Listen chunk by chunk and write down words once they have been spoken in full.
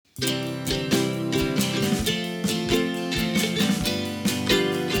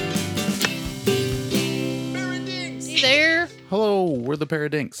with a pair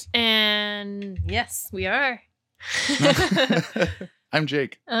of dinks. And yes, we are. I'm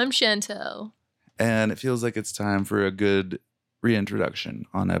Jake. I'm Chantel. And it feels like it's time for a good reintroduction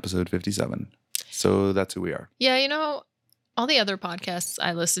on episode 57. So that's who we are. Yeah, you know, all the other podcasts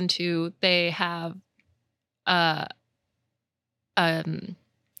I listen to, they have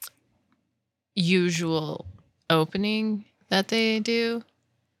usual opening that they do.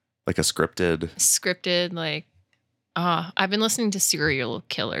 Like a scripted. Like, I've been listening to serial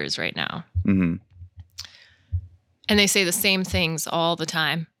killers right now. Mm-hmm. And they say the same things all the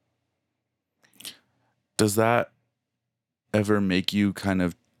time. Does that ever make you kind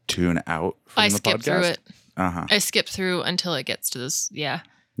of tune out from I the skip podcast? through it. Uh-huh. I skip through until it gets to this. Yeah.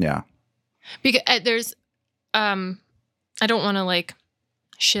 Yeah. Because there's, I don't want to like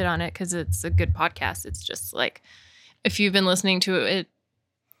shit on it because it's a good podcast. It's just like, if you've been listening to it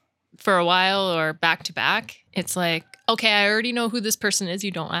for a while or back to back, it's like, okay, I already know who this person is.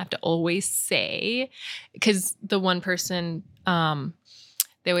 You don't have to always say, because the one person,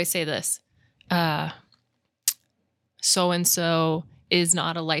 they always say this, so-and-so is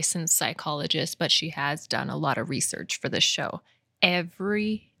not a licensed psychologist, but she has done a lot of research for this show.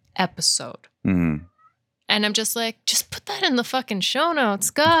 Every episode. Mm-hmm. And I'm just like, just put that in the fucking show notes.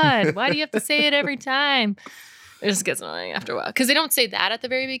 God, why do you have to say it every time? It just gets annoying after a while. Because they don't say that at the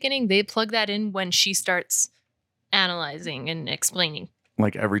very beginning. They plug that in when she starts analyzing and explaining.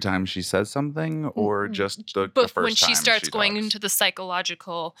 Like every time she says something, or just the first time when she starts going talks? into the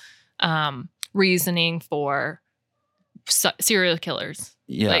psychological reasoning for serial killers.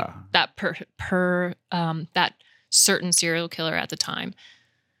 Yeah. Like that that certain serial killer at the time.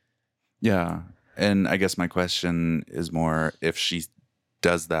 Yeah. And I guess my question is more, if she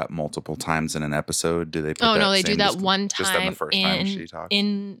does that multiple times in an episode, do they put Oh, that no, they same do that just- one just on the time first time she talks?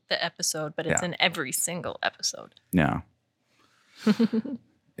 in the episode, but it's Yeah. in every single episode. Yeah.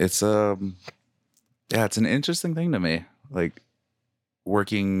 It's it's an interesting thing to me. Like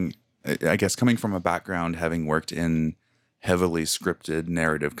working, I guess, coming from a background having worked in heavily scripted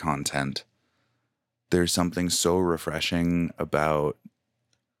narrative content, there's something so refreshing about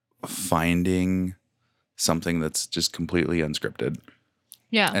finding something that's just completely unscripted.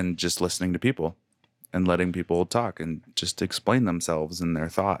 Yeah. And just listening to people and letting people talk and just explain themselves and their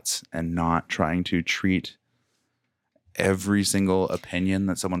thoughts, and not trying to treat every single opinion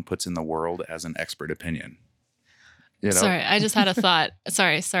that someone puts in the world as an expert opinion. You know? Sorry, I just had a thought.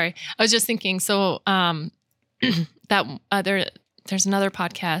 Sorry. I was just thinking, so that there's another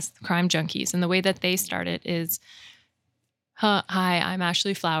podcast, Crime Junkies, and the way that they start it is, hi, I'm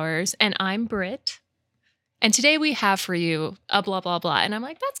Ashley Flowers, and I'm Britt. And today we have for you a blah, blah, blah. And I'm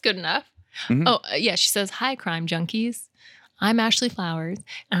like, that's good enough. Mhm. Oh, yeah. She says, hi, Crime Junkies. I'm Ashley Flowers.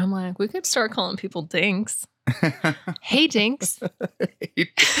 And I'm like, we could start calling people Dinks. Hey, Dinks.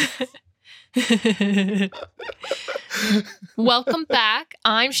 Welcome back.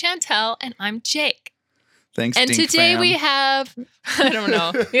 I'm Chantel and I'm Jake. Thanks, And Dink today fam. we have, I don't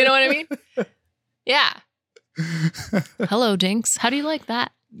know. You know what I mean? Yeah. Hello, Dinks. How do you like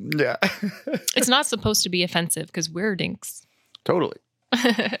that? Yeah. It's not supposed to be offensive because we're Dinks. Totally.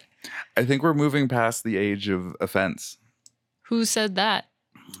 I think we're moving past the age of offense. Who said that?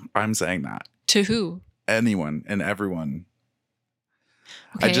 I'm saying that. To who? Anyone and everyone.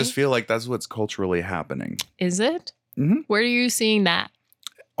 Okay. I just feel like that's what's culturally happening. Is it? Mhm. Where are you seeing that?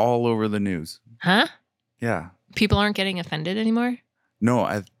 All over the news. Huh? Yeah. People aren't getting offended anymore?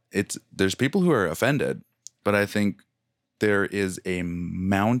 No, there's people who are offended, but I think there is a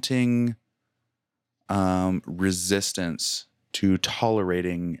mounting resistance to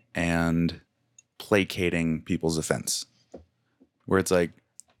tolerating and placating people's offense. Where it's like,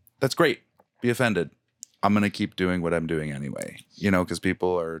 that's great. Be offended. I'm going to keep doing what I'm doing anyway. Because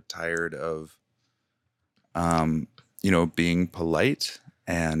people are tired of, being polite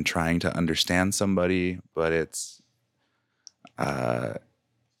and trying to understand somebody. But it's, I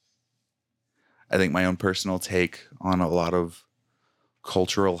think my own personal take on a lot of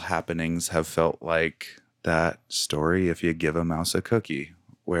cultural happenings have felt like that story, If You Give a Mouse a Cookie,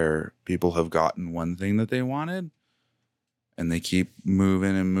 where people have gotten one thing that they wanted and they keep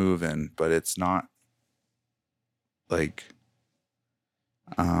moving and moving, but it's not like,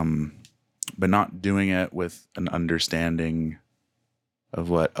 but not doing it with an understanding of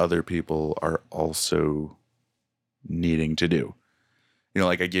what other people are also needing to do.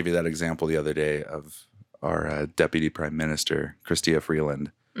 Like I gave you that example the other day of our Deputy Prime Minister, Chrystia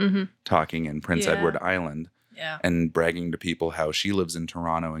Freeland, talking in Prince Edward Island and bragging to people how she lives in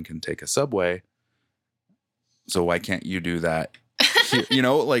Toronto and can take a subway. So why can't you do that? Here?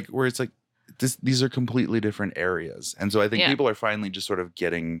 Like where it's like, these are completely different areas. And so I think Yeah. people are finally just sort of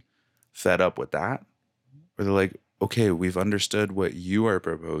getting fed up with that, where they're like, okay, we've understood what you are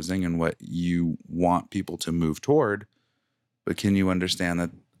proposing and what you want people to move toward, but can you understand that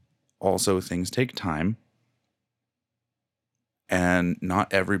also things take time and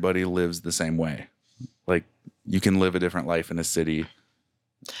not everybody lives the same way? Like, you can live a different life in a city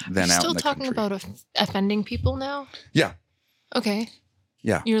than You're out still in the talking country. about offending people now? Yeah. Okay.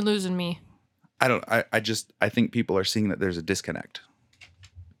 Yeah. You're losing me. I think people are seeing that there's a disconnect.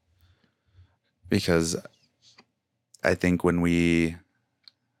 Because I think when we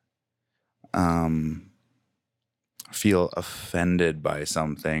feel offended by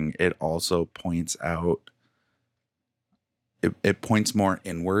something, it also points out, it points more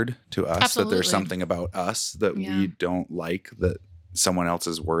inward to us. Absolutely. That there's something about us that Yeah. we don't like that someone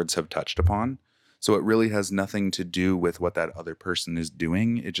else's words have touched upon. So it really has nothing to do with what that other person is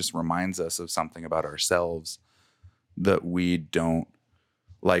doing. It just reminds us of something about ourselves that we don't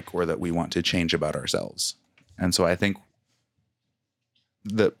like or that we want to change about ourselves. And so I think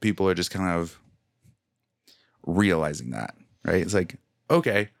that people are just kind of realizing that, right? It's like,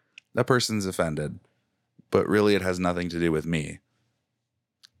 okay, that person's offended, but really it has nothing to do with me.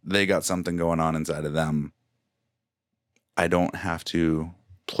 They got something going on inside of them. I don't have to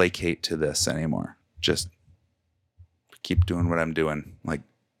placate to this anymore. Just keep doing what I'm doing. Like,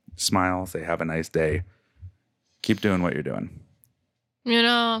 smile, say, have a nice day. Keep doing what you're doing. You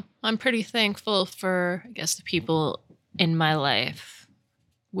know, I'm pretty thankful for, I guess, the people in my life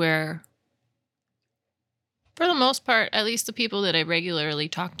where, for the most part, at least the people that I regularly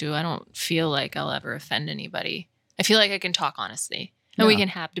talk to, I don't feel like I'll ever offend anybody. I feel like I can talk honestly, and we Yeah. can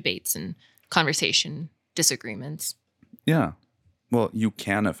have debates and conversation, disagreements. Yeah. Well, you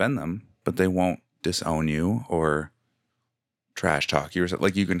can offend them, but they won't disown you or trash talk you or something.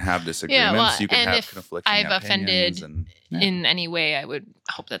 Like, you can have disagreements. well, you can and have if conflicting I've opinions offended and, yeah. in any way, I would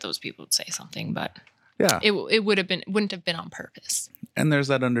hope that those people would say something, but Yeah. it wouldn't have been on purpose. And there's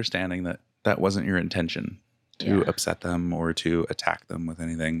that understanding that that wasn't your intention to Yeah. upset them or to attack them with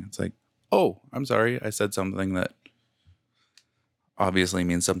anything. It's like, oh, I'm sorry. I said something that obviously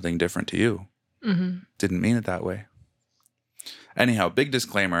means something different to you. Mm-hmm. Didn't mean it that way. Anyhow, big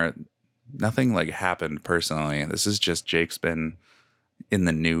disclaimer. Nothing like happened personally. This is just Jake's been in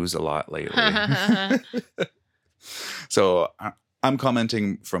the news a lot lately. So I'm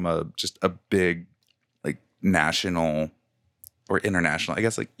commenting from just a big, like, national or international, I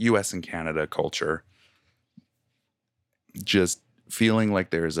guess, like US and Canada culture. Just feeling like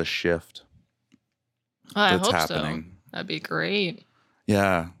there's a shift I that's hope happening. so. That'd be great.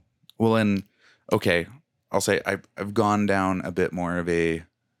 Yeah. Well, and okay, I'll say I've gone down a bit more of a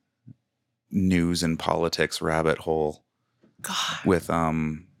news and politics rabbit hole God. with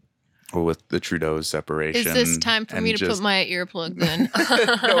the Trudeau separation. Is this time for and me to just- put my earplugs in?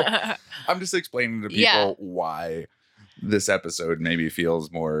 No. I'm just explaining to people Yeah. why this episode maybe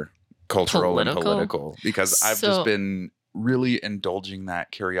feels more cultural and Political? political, because I've So- just been really indulging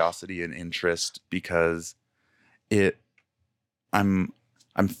that curiosity and interest because I'm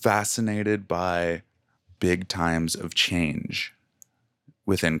fascinated by big times of change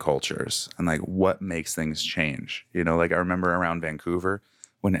within cultures and like what makes things change. You know, like I remember around Vancouver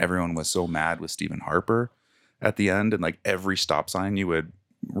when everyone was so mad with Stephen Harper at the end, and like every stop sign you would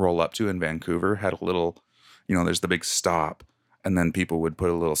roll up to in Vancouver had a little, you know, there's the big stop, and then people would put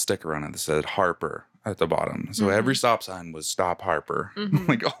a little sticker on it that said Harper at the bottom. So Mhm. every stop sign was Stop Harper, Mhm.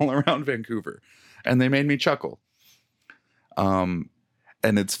 like all around Vancouver. And they made me chuckle.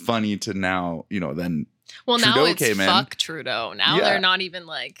 And it's funny to now, you know, then Well, now Trudeau it's came in. fuck Trudeau. Now Yeah. they're not even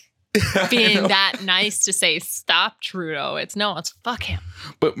like I being know. that nice to say stop Trudeau. It's fuck him.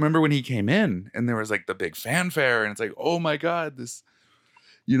 But remember when he came in and there was like the big fanfare and it's like, oh my God, this,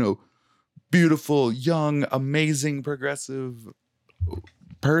 you know, beautiful, young, amazing, progressive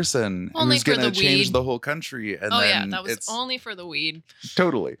person Only who's for going to the change weed. the whole country. And Oh then yeah, that was it's only for the weed.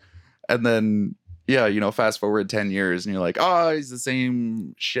 totally. And then, yeah, you know, fast forward 10 years and you're like, oh, he's the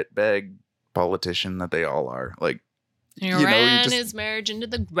same shitbag politician that they all are. Like, He you know, you ran just- his marriage into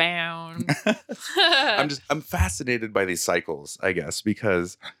the ground. I'm fascinated by these cycles, I guess,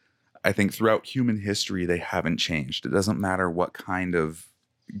 because I think throughout human history, they haven't changed. It doesn't matter what kind of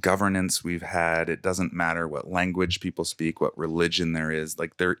governance we've had. It doesn't matter what language people speak, what religion there is.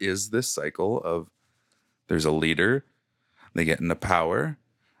 Like, there is this cycle of there's a leader, they get into power,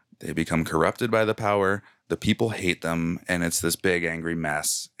 they become corrupted by the power, the people hate them, and it's this big angry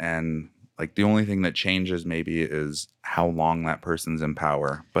mess. And like the only thing that changes maybe is how long that person's in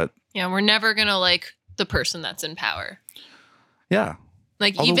power. But Yeah, we're never gonna like the person that's in power. yeah.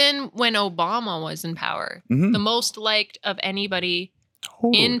 Like Although- even when Obama was in power, Mhm. the most liked of anybody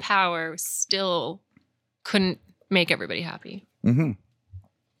Totally. in power still couldn't make everybody happy. Mm-hmm.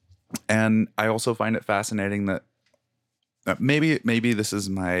 And I also find it fascinating that maybe this is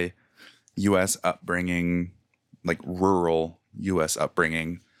my U.S. upbringing, like rural U.S.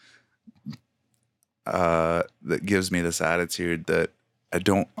 upbringing, that gives me this attitude that I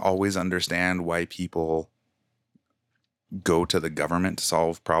don't always understand why people go to the government to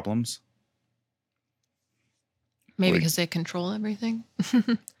solve problems. Maybe Like- because they control everything.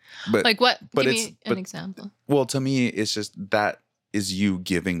 But Like what? but Give it's- me an but- example. well, to me, it's just that is you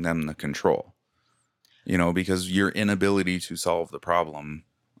giving them the control, because your inability to solve the problem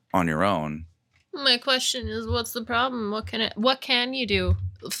on your own. My question is, what's the problem? What can you do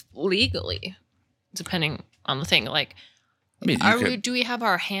legally, depending on the thing? Like, I mean, do we have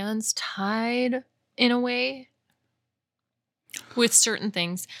our hands tied in a way with certain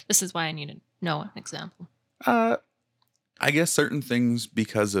things? This is why I need to know an example. I guess certain things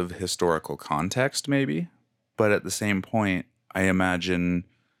because of historical context, maybe. But at the same point, I imagine,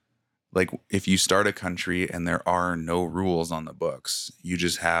 like, if you start a country and there are no rules on the books, you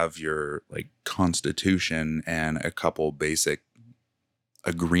just have your, like, constitution and a couple basic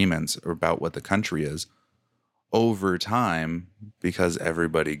agreements about what the country is. Over time, because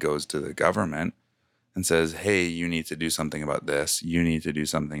everybody goes to the government and says, hey, you need to do something about this, you need to do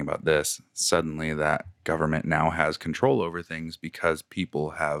something about this, suddenly that government now has control over things because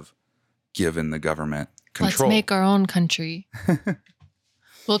people have given the government control. Let's make our own country.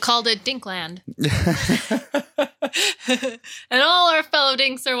 We'll call it Dinkland. And all our fellow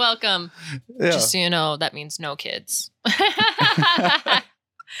dinks are welcome. Yeah. Just so you know, that means no kids.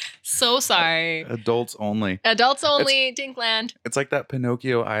 So sorry. Adults only. Adults only, Dinkland. It's like that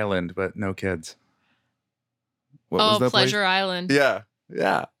Pinocchio Island, but no kids. What Oh, was that Pleasure Island. place? Yeah.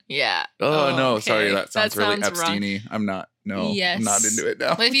 Yeah. Yeah. Oh, no. okay. Sorry. That sounds really wrong. Epstein-y. I'm not. No. Yes. I'm not into it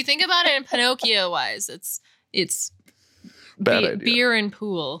now. But if you think about it in Pinocchio wise, it's Bad idea. beer and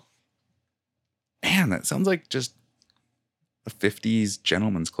pool. Man, that sounds like just a 50s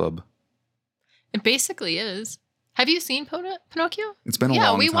gentleman's club. It basically is. Have you seen Pinocchio? It's been a Yeah,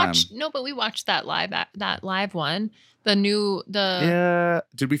 long we time. watched that live one. The Yeah.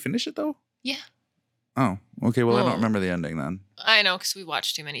 Did we finish it though? Yeah. Oh, okay. Well, I Well, don't remember the ending then. I know because we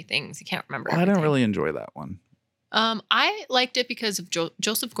watched too many things. You can't remember. Well, I didn't everything. really enjoy that one. I liked it because of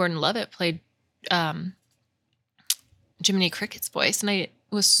Joseph Gordon-Levitt played Jiminy Cricket's voice, and I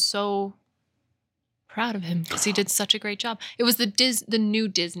was so proud of him because he did such a great job. It was the new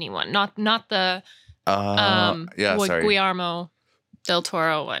Disney one, not the Yeah, sorry. Guillermo del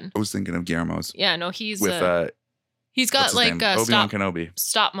Toro one. I was thinking of Guillermo's Yeah, no, he's with he's what's got his like name? a Obi-Wan Kenobi.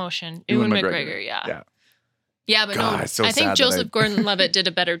 stop motion. Ewan Ewan McGregor. McGregor, yeah. Yeah. Yeah, but God, no, it's so I sad think that Joseph Gordon-Levitt did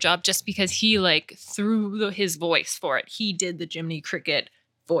a better job just because he like threw his voice for it. He did the Jiminy Cricket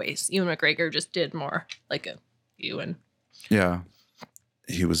voice. Ewan McGregor just did more like a Ewan. Yeah.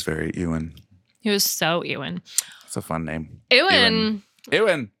 He was very Ewan. He was so Ewan. It's a fun name. Ewan.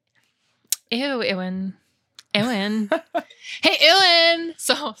 Ewan. Ew, Ewan. Ewan. Hey, Ewan.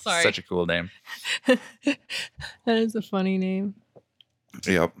 So sorry. Such a cool name. That is a funny name.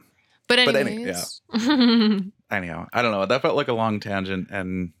 Yep. But But anyways. Anyhow, I don't know. That felt like a long tangent,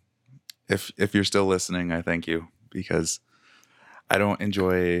 and if you're still listening, I thank you because I don't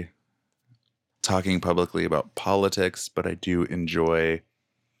enjoy talking publicly about politics, but I do enjoy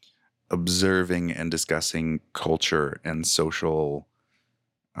observing and discussing culture and social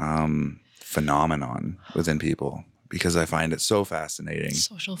phenomenon within people because I find it so fascinating.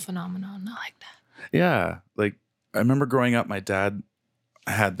 Social phenomenon. I like that. Yeah. Like I remember growing up, my dad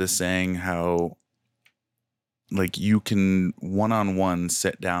had this saying how like you can one-on-one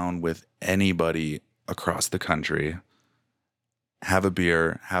sit down with anybody across the country, have a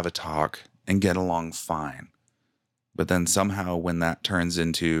beer, have a talk, and get along fine. But then somehow when that turns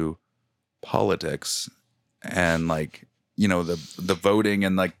into politics and like, the voting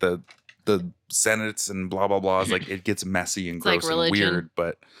and like the senates and blah, blah, blah, is like it gets messy and It's like gross and religion. weird.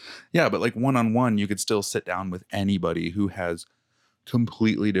 But yeah, but like one-on-one, you could still sit down with anybody who has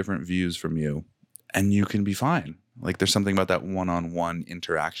completely different views from you and you can be fine. Like there's something about that one-on-one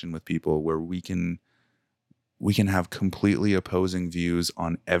interaction with people where we can have completely opposing views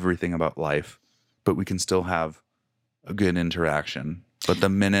on everything about life, but we can still have a good interaction. But the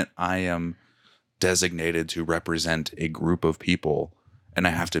minute I am designated to represent a group of people and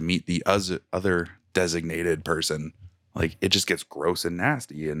I have to meet the other designated person, like it just gets gross and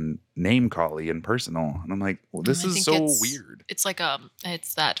nasty and name-cally and personal. And I'm like, well, this I is think so weird. It's like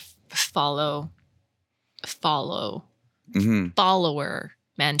it's that follow. Mm-hmm. follower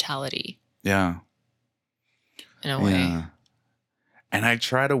mentality Yeah. in a way. Yeah. And I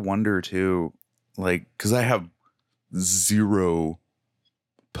try to wonder too, like, because I have zero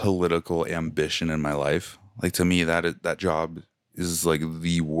political ambition in my life. Like, to me, that job is like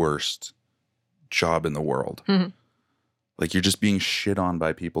the worst job in the world. Mhm. Like, you're just being shit on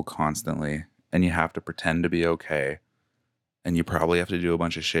by people constantly, and you have to pretend to be okay, and you probably have to do a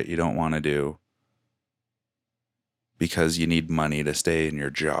bunch of shit you don't want to do because you need money to stay in your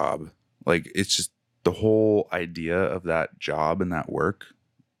job. Like, it's just the whole idea of that job and that work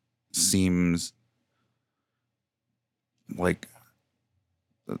seems like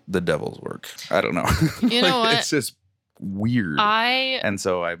the devil's work. I don't know. You know what? It's just weird. I And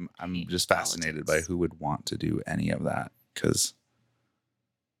so I'm hate just fascinated by politics. who would want to do any of that, because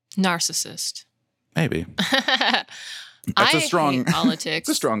narcissist. maybe I that's a strong hate politics. it's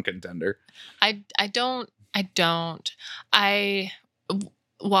a strong contender. I don't. I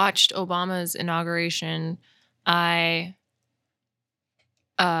watched Obama's inauguration. I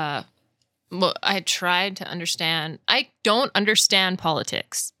tried to understand. I don't understand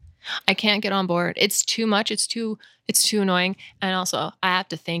politics. I can't get on board. It's too much. It's too annoying. And also, I have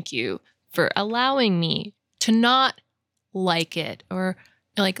to thank you for allowing me to not like it, or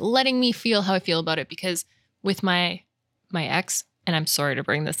like letting me feel how I feel about it, because with my ex, and I'm sorry to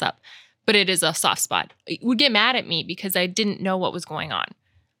bring this up, but it is a soft spot, would get mad at me because I didn't know what was going on.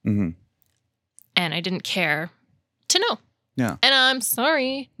 Mm-hmm. And I didn't care to know. Yeah. And I'm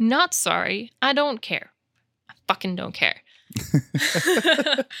sorry, not sorry. I don't care. I fucking don't care.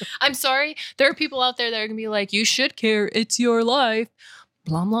 I'm sorry. There are people out there that are going to be like, you should care. It's your life.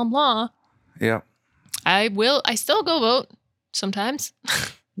 Blah, blah, blah. Yeah. I still go vote sometimes.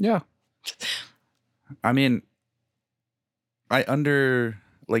 Yeah. I mean, I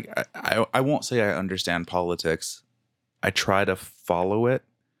won't say I understand politics. I try to follow it.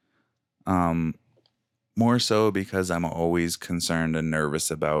 More so because I'm always concerned and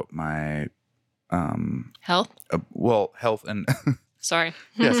nervous about my Health? Health and Sorry.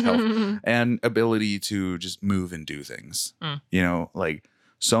 Yes, health. And ability to just move and do things. Mm. You know, like,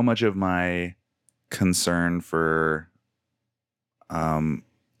 so much of my concern for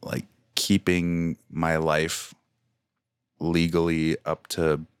like keeping my life legally up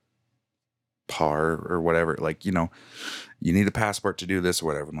to par or whatever, like, you know, you need a passport to do this or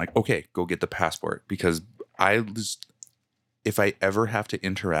whatever. I'm like, okay, go get the passport, because if I ever have to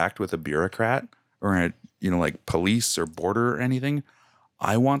interact with a bureaucrat or a, you know, like police or border or anything,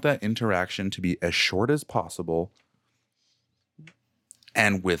 I want that interaction to be as short as possible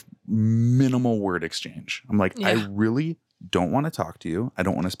and with minimal word exchange. I'm like, Yeah. I really don't want to talk to you. I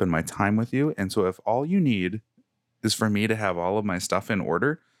don't want to spend my time with you. And so if all you need is for me to have all of my stuff in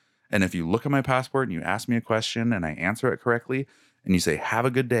order, and if you look at my passport and you ask me a question and I answer it correctly and you say, have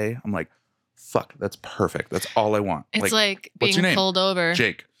a good day, I'm like, fuck, that's perfect. That's all I want. It's like what's your being name? pulled over.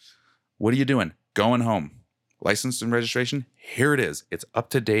 Jake. What are you doing? Going home. License and registration? Here it is. It's up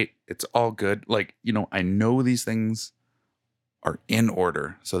to date. It's all good. Like, you know, I know these things are in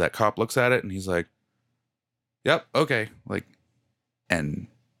order. So that cop looks at it and he's like, yep, okay. Like, and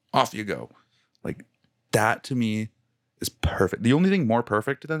off you go. Like, that to me is perfect. The only thing more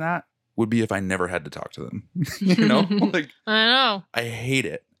perfect than that would be if I never had to talk to them. You know? Like, I know. I hate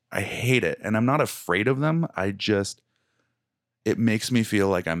it. I hate it. And I'm not afraid of them. It makes me feel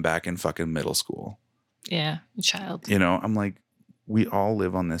like I'm back in fucking middle school. Yeah, child. You know, I'm like, we all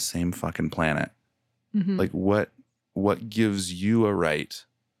live on this same fucking planet. Mm-hmm. Like, what gives you a right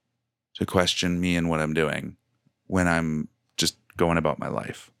to question me and what I'm doing when I'm just going about my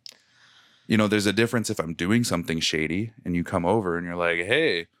life? You know, there's a difference if I'm doing something shady and you come over and you're like,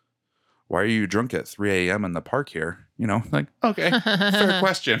 hey, why are you drunk at 3 a.m. in the park here? You know, like, okay, fair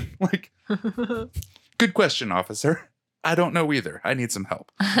question. Like, good question, officer. I don't know either. I need some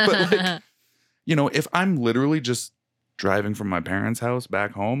help. But like, you know, if I'm literally just driving from my parents' house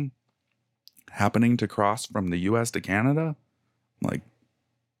back home, happening to cross from the US to Canada, like,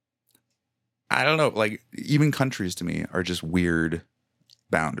 I don't know, like, even countries to me are just weird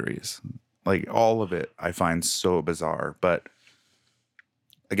boundaries. Like, all of it I find so bizarre. But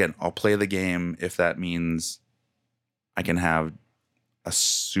again, I'll play the game if that means I can have a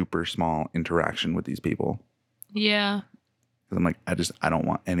super small interaction with these people. Yeah. Because I'm like, I don't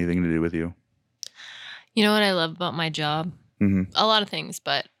want anything to do with you. You know what I love about my job? Mm-hmm. A lot of things,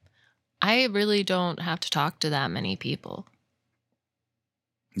 but I really don't have to talk to that many people.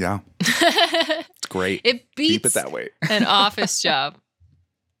 Yeah. It's great. It beats Keep it that way. an office job.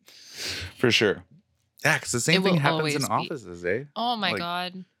 For sure. Yeah, because the same It thing will happens always in be. offices, eh? Oh my Like-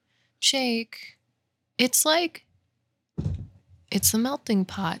 God. Jake, it's like It's a melting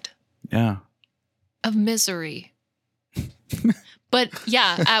pot Yeah. of misery. But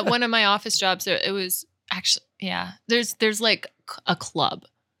yeah, at one of my office jobs, it was actually, yeah, there's like a club.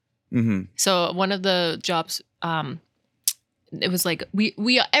 Mm-hmm. So one of the jobs, it was like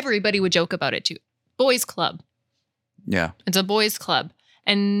we everybody would joke about it too. Boys club. Yeah. It's a boys club.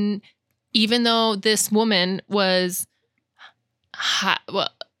 And even though this woman was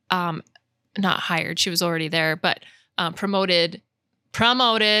not hired, she was already there, but promoted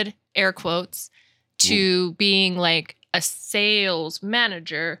air quotes to being like a sales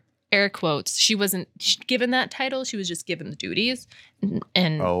manager, air quotes. She wasn't given that title. She was just given the duties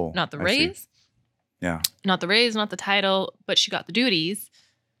and not the I see. raise. Yeah. Not the raise, not the title, but she got the duties.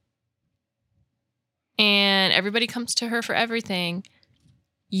 And everybody comes to her for everything.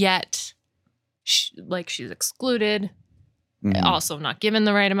 Yet, she's excluded. Mhm. Also not given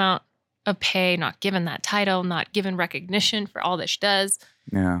the right amount of pay, not given that title, not given recognition for all that she does.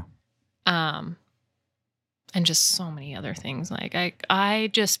 Yeah. And just so many other things. Like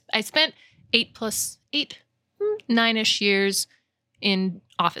I spent 9-ish years in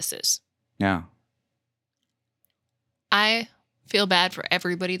offices. Yeah. I feel bad for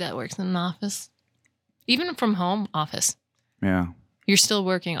everybody that works in an office. Even from home office. Yeah. You're still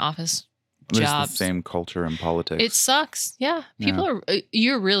working office There's jobs. the same culture in politics. It sucks. Yeah. People are,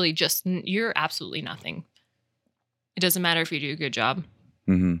 you're absolutely nothing. It doesn't matter if you do a good job.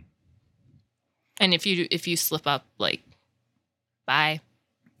 Mm-hmm. And if you slip up, like, bye.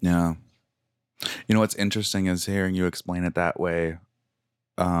 Yeah. You know, what's interesting is hearing you explain it that way.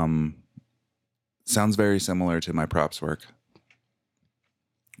 Sounds very similar to my props work,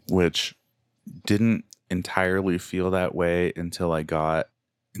 which didn't entirely feel that way until I got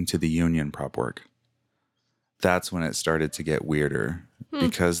into the union prop work. That's when it started to get weirder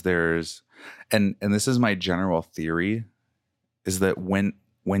because there's, and this is my general theory, is that when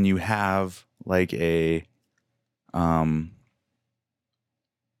you have like a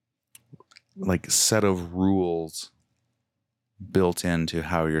like set of rules built into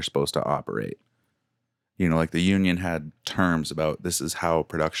how you're supposed to operate. You know, like the union had terms about this is how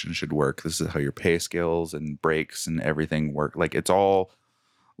production should work. This is how your pay scales and breaks and everything work. Like it's all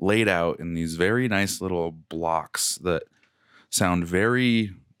laid out in these very nice little blocks that sound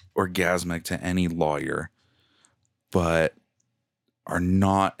very orgasmic to any lawyer, but are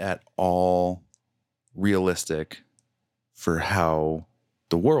not at all realistic for how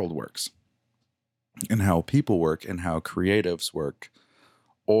the world works and how people work and how creatives work.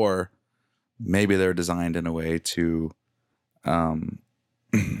 Or maybe they're designed in a way to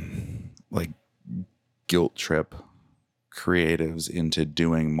like guilt trip creatives into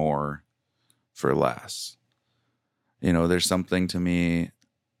doing more for less. You know, there's something to me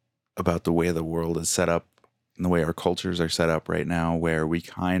about the way the world is set up and the way our cultures are set up right now where we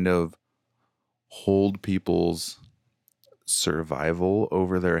kind of hold people's survival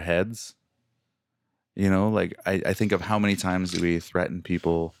over their heads. You know, like I think of how many times do we threaten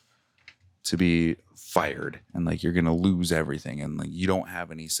people to be fired and like you're gonna lose everything and like you don't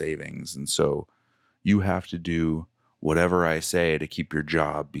have any savings and so you have to do whatever I say to keep your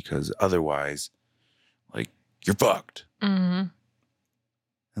job because otherwise like you're fucked. Mm-hmm.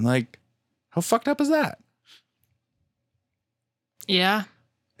 And like how fucked up is that? Yeah.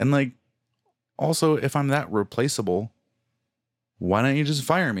 And like also if I'm that replaceable, why don't you just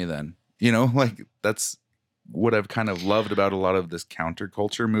fire me then? You know, like that's what I've kind of loved about a lot of this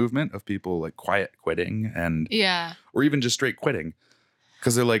counterculture movement of people like quiet quitting and or even just straight quitting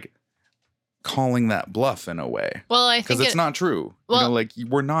because they're like calling that bluff in a way. Well, I think because it's not true. Well, you know, like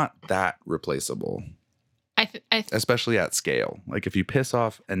we're not that replaceable. Especially at scale. Like if you piss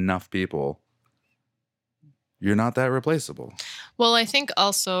off enough people, you're not that replaceable. Well, I think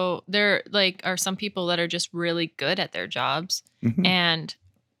also there like are some people that are just really good at their jobs, and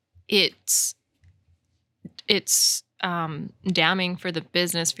it's damning for the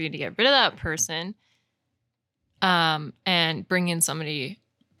business for you to get rid of that person, and bring in somebody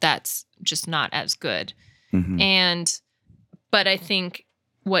that's just not as good. But I think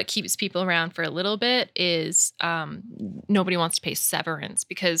what keeps people around for a little bit is nobody wants to pay severance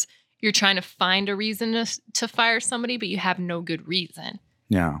because you're trying to find a reason to fire somebody, but you have no good reason.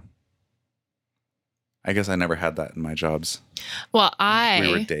 Yeah. I guess I never had that in my jobs. Well,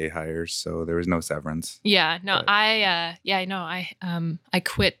 we were day hires, so there was no severance. Yeah, no, but. I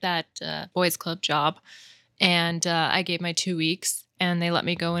quit that boys club job, and I gave my 2 weeks, and they let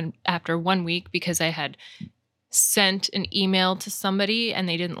me go in after 1 week because I had sent an email to somebody and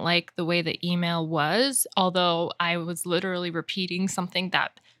they didn't like the way the email was, although I was literally repeating something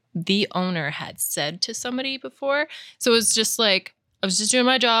that the owner had said to somebody before. So it was just like, I was just doing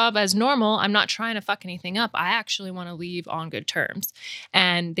my job as normal. I'm not trying to fuck anything up. I actually want to leave on good terms.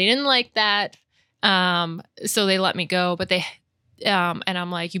 And they didn't like that. So they let me go, but they, and I'm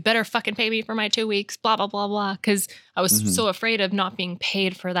like, you better fucking pay me for my 2 weeks, blah, blah, blah, blah. Cause I was so afraid of not being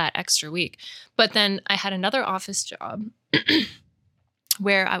paid for that extra week. But then I had another office job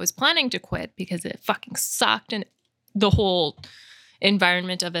where I was planning to quit because it fucking sucked. And the whole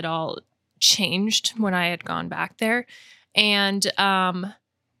environment of it all changed when I had gone back there. And I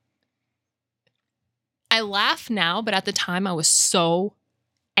laugh now, but at the time I was so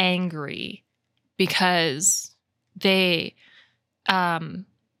angry because they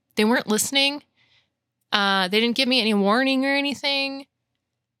weren't listening. They didn't give me any warning or anything.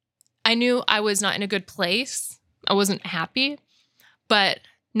 I knew I was not in a good place. I wasn't happy, but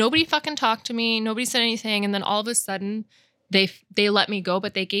nobody fucking talked to me. Nobody said anything. And then all of a sudden they let me go,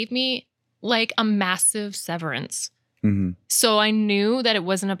 but they gave me like a massive severance. Mm-hmm. So I knew that it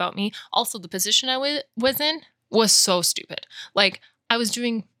wasn't about me. Also, the position I was in was so stupid. Like, I was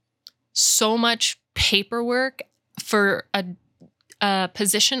doing so much paperwork for a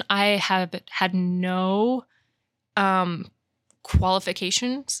position I have had no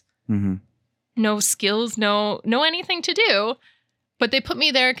qualifications, no skills, no anything to do. But they put me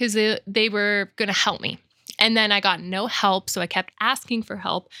there because they were going to help me. And then I got no help, so I kept asking for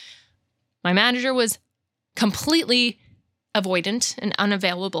help. My manager was completely avoidant and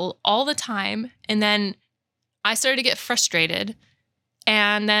unavailable all the time. And then I started to get frustrated.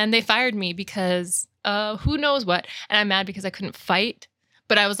 And then they fired me because who knows what. And I'm mad because I couldn't fight.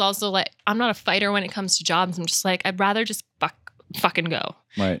 But I was also like, I'm not a fighter when it comes to jobs. I'm just like, I'd rather just fucking go.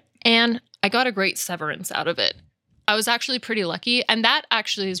 Right. And I got a great severance out of it. I was actually pretty lucky. And that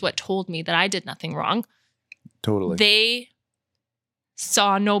actually is what told me that I did nothing wrong. Totally. They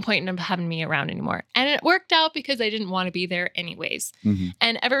saw no point in having me around anymore. And it worked out because I didn't want to be there anyways. Mm-hmm.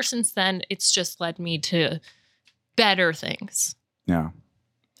 And ever since then, it's just led me to better things. Yeah.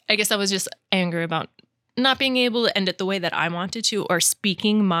 I guess I was just angry about not being able to end it the way that I wanted to, or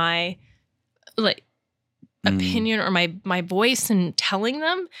speaking my opinion or my voice and telling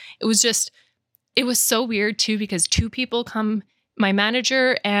them. It was so weird too, because two people come, my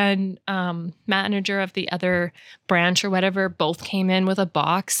manager and manager of the other branch or whatever, both came in with a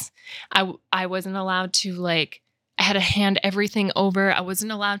box. I wasn't allowed to I had to hand everything over. I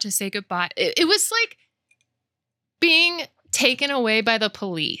wasn't allowed to say goodbye. It was like being taken away by the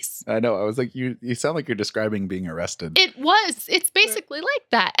police. I know. I was like, you sound like you're describing being arrested. It was. It's basically like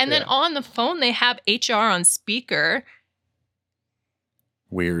that. And then on the phone, they have HR on speaker.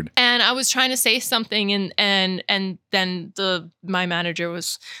 Weird. And I was trying to say something and then my manager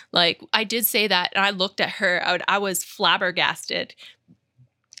was like, I did say that. And I looked at her. I was flabbergasted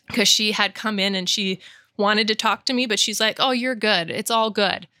because she had come in and she wanted to talk to me, but she's like, oh, you're good. It's all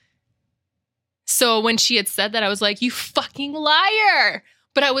good. So when she had said that, I was like, you fucking liar.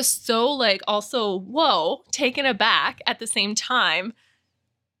 But I was so also, whoa, taken aback at the same time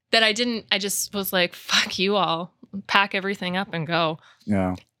that I just was like, fuck you all. Pack everything up and go.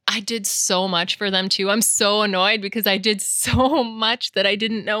 Yeah. I did so much for them too. I'm so annoyed because I did so much that I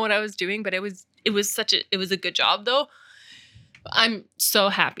didn't know what I was doing, but it was a good job though. I'm so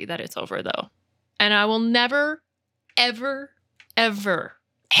happy that it's over though. And I will never, ever, ever,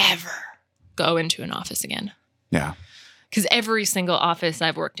 ever go into an office again. Yeah. Because every single office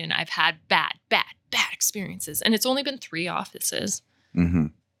I've worked in, I've had bad experiences. And it's only been 3 offices. Mm-hmm.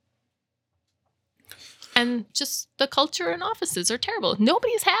 And just the culture in offices are terrible.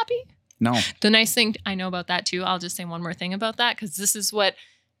 Nobody's happy. No. The nice thing I know about that too, I'll just say one more thing about that, because this is what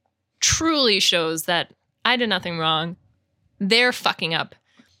truly shows that I did nothing wrong. They're fucking up.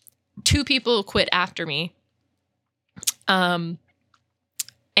 2 people quit after me. And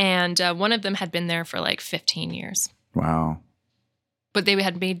one of them had been there for 15 years. Wow. But they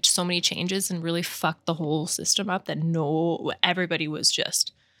had made so many changes and really fucked the whole system up that everybody was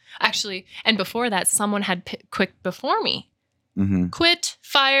just... Actually, and before that, someone had quit before me. Mm-hmm. Quit,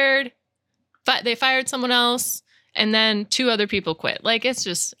 fired. They fired someone else, and then 2 other people quit. It's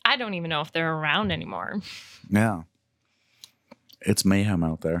just, I don't even know if they're around anymore. Yeah. It's mayhem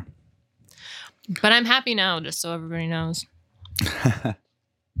out there. But I'm happy now, just so everybody knows.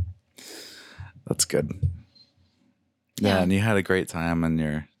 That's good. Yeah, and you had a great time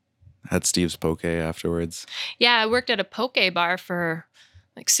and had Steve's Poke afterwards. Yeah, I worked at a poke bar for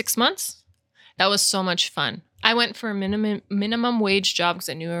 6 months. That was so much fun. I went for a minimum wage job because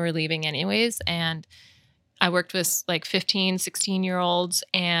I knew we were leaving anyways. And I worked with 15, 16-year-olds.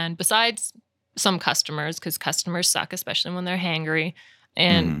 And besides some customers, because customers suck, especially when they're hangry,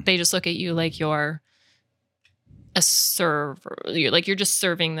 and they just look at you like you're a server. You're just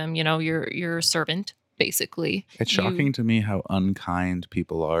serving them. You're a servant basically. It's shocking to me how unkind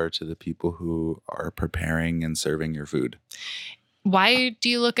people are to the people who are preparing and serving your food. Why do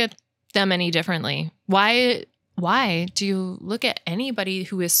you look at them any differently? Why do you look at anybody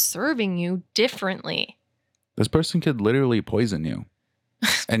who is serving you differently? This person could literally poison you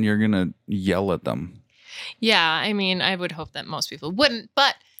and you're going to yell at them. Yeah, I mean, I would hope that most people wouldn't,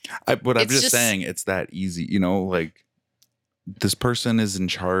 but I'm just saying it's that easy, like this person is in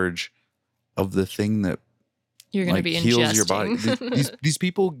charge of the thing that you're going to be heals your ingesting. body. These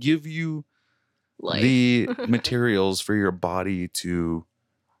people give you Life. the materials for your body to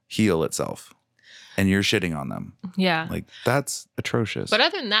heal itself, and you're shitting on them. Yeah. Like, that's atrocious. But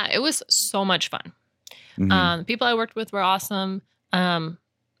other than that, it was so much fun. Mhm. The people I worked with were awesome.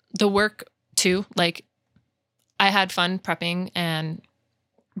 The work too, like I had fun prepping and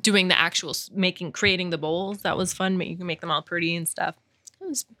doing the actual creating the bowls. That was fun. You can make them all pretty and stuff.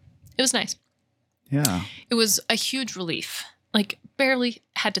 It was nice. Yeah. It was a huge relief. Like barely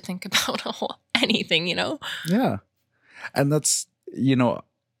had to think about anything, Yeah. And that's,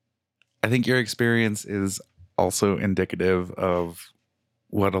 I think your experience is also indicative of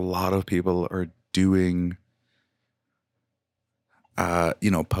what a lot of people are doing,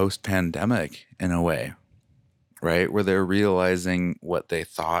 post-pandemic in a way, right? Where they're realizing what they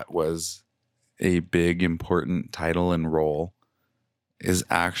thought was a big, important title and role is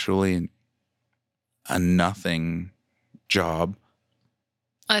actually a nothing job.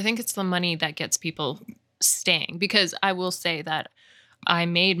 I think it's the money that gets people staying, because I will say that I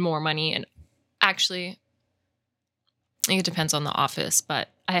made more money, and actually I think it depends on the office, but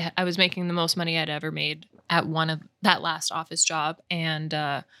I was making the most money I'd ever made at one of that last office job, and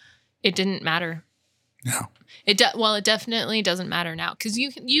it didn't matter. No. It definitely doesn't matter now, because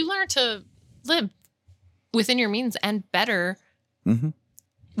you learn to live within your means and better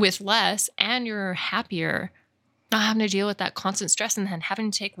with less, and you're happier, not having to deal with that constant stress and then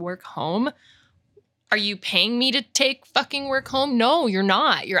having to take work home. Are you paying me to take fucking work home? No, you're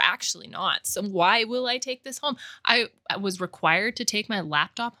not. You're actually not. So why will I take this home? I was required to take my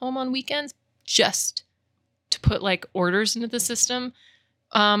laptop home on weekends just to put like orders into the system.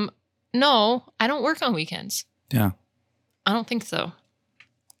 No, I don't work on weekends. Yeah. I don't think so.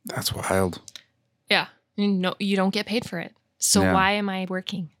 That's wild. Yeah. No, you don't get paid for it. So why am I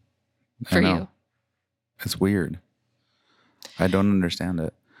working for you? It's weird. I don't understand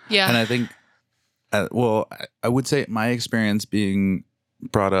it. Yeah. And I think, I would say my experience being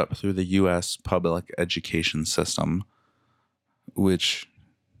brought up through the U.S. public education system, which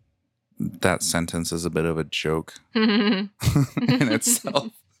that sentence is a bit of a joke in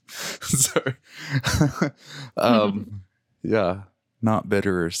itself. Sorry. Yeah, not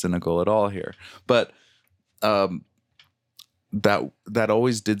bitter or cynical at all here. But that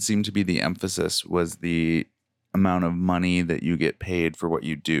always did seem to be the emphasis, was the amount of money that you get paid for what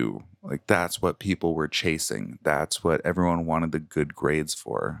you do. Like, that's what people were chasing. That's what everyone wanted the good grades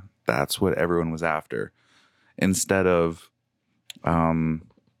for. That's what everyone was after. Instead of,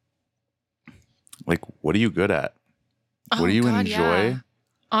 like, what are you good at? What do you enjoy? Yeah.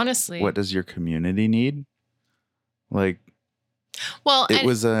 Honestly. What does your community need? Like, well, it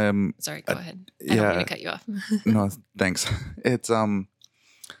was, sorry, go ahead. I don't mean to cut you off. No, thanks. It's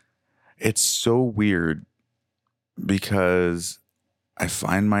so weird because I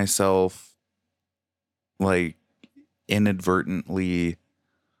find myself like inadvertently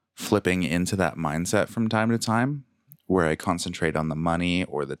flipping into that mindset from time to time, where I concentrate on the money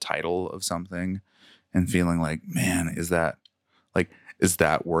or the title of something and feeling like, man, is that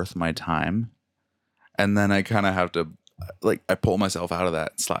worth my time? And then I kind of have to, like, I pull myself out of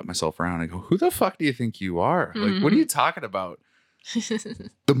that, slap myself around and go, who the fuck do you think you are? Like, what are you talking about?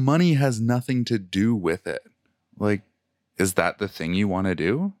 The money has nothing to do with it. Like, is that the thing you want to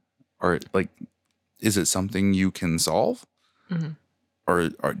do? Or like, is it something you can solve? Or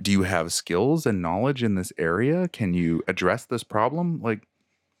do you have skills and knowledge in this area? Can you address this problem? Like,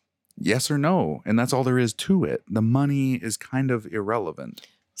 yes or no. And that's all there is to it. The money is kind of irrelevant.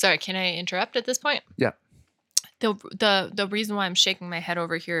 Sorry, can I interrupt at this point? Yeah. The reason why I'm shaking my head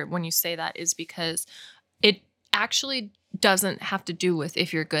over here when you say that is because it actually doesn't have to do with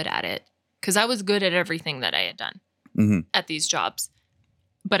if you're good at it. Because I was good at everything that I had done at these jobs,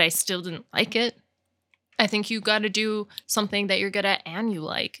 but I still didn't like it. I think you got to do something that you're good at and you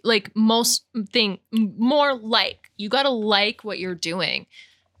like. Like you got to like what you're doing.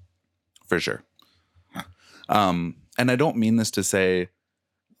 For sure. And I don't mean this to say,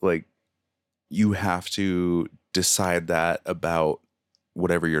 like, you have to decide that about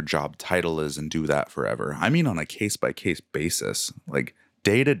whatever your job title is and do that forever. I mean, on a case by case basis, like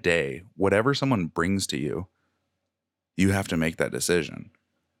day to day, whatever someone brings to you, you have to make that decision.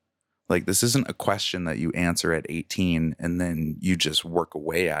 Like, this isn't a question that you answer at 18 and then you just work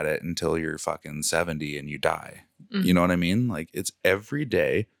away at it until you're fucking 70 and you die. Mhm. You know what I mean? Like, it's every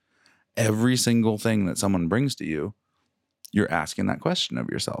day, every single thing that someone brings to you, you're asking that question of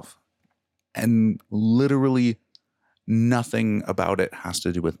yourself. And literally nothing about it has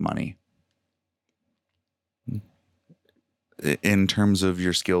to do with money. In terms of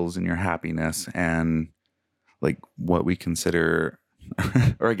your skills and your happiness and like what we consider,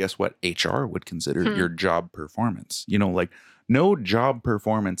 or I guess what HR would consider your job performance. You know, like no job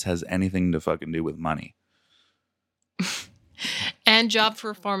performance has anything to fucking do with money. And job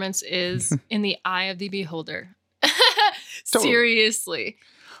performance is in the eye of the beholder. Totally. Seriously.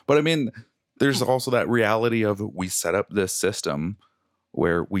 But I mean, there's also that reality of we set up this system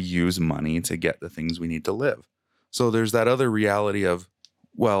where we use money to get the things we need to live. So there's that other reality of,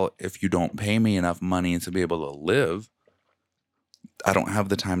 well, if you don't pay me enough money to be able to live, I don't have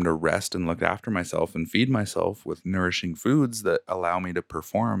the time to rest and look after myself and feed myself with nourishing foods that allow me to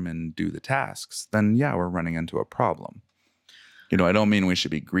perform and do the tasks. Then, yeah, we're running into a problem. You know, I don't mean we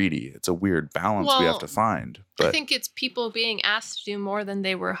should be greedy. It's a weird balance we have to find. But I think it's people being asked to do more than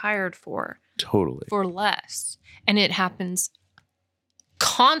they were hired for. Totally. For less. And it happens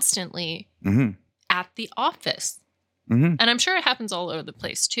constantly at the office. And I'm sure it happens all over the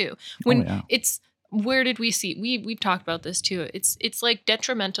place too. When it's, where did we see? We've talked about this too. It's like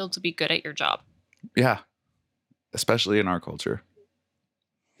detrimental to be good at your job. Yeah. Especially in our culture.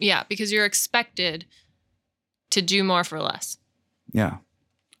 Yeah, because you're expected to do more for less. Yeah.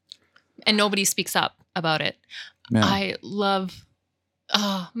 And nobody speaks up about it. Yeah. I love,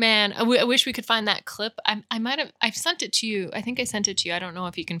 oh man, I wish we could find that clip. I've sent it to you. I think I sent it to you. I don't know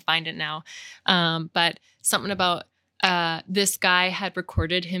if you can find it now. But something about this guy had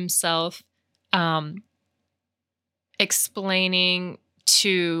recorded himself explaining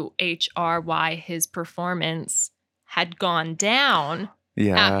to HR why his performance had gone down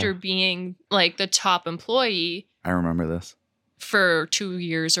after being like the top employee. I remember this. For 2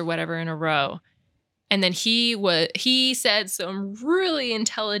 years or whatever in a row. And then he said some really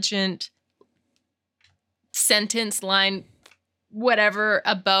intelligent sentence line, whatever,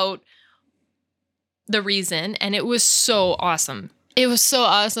 about the reason. And it was so awesome. It was so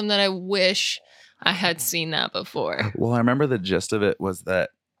awesome that I wish I had seen that before. Well, I remember the gist of it was that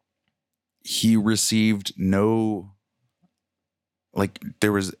he received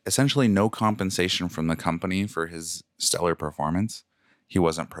there was essentially no compensation from the company for his stellar performance. He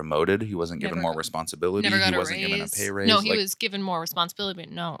wasn't promoted. He wasn't given more responsibility. He wasn't given a pay raise. No, he was given more responsibility,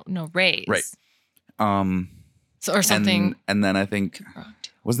 but no raise. Right. Or something. And then I think,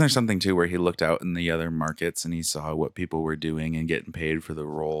 wasn't there something too where he looked out in the other markets and he saw what people were doing and getting paid for the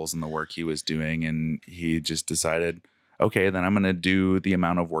roles and the work he was doing, and he just decided, okay, then I'm going to do the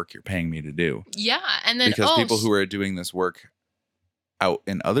amount of work you're paying me to do. Yeah, and then because people who are doing this work out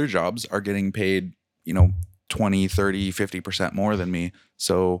in other jobs are getting paid, 20, 30, 50% more than me.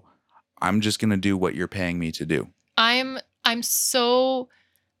 So I'm just going to do what you're paying me to do. I'm so...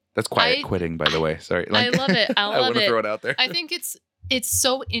 That's quiet quitting, by the way. Sorry. I love it. I want to throw it out there. I think it's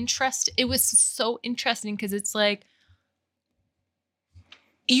so interesting. It was so interesting because it's like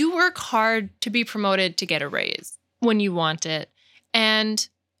you work hard to be promoted to get a raise when you want it. And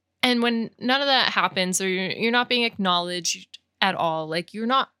when none of that happens, or you're not being acknowledged at all, like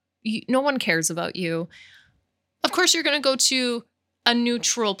no one cares about you. Of course, you're going to go to a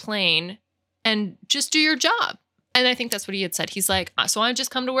neutral plane and just do your job. And I think that's what he had said. He's like, so I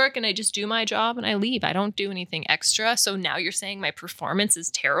just come to work and I just do my job and I leave. I don't do anything extra. So now you're saying my performance is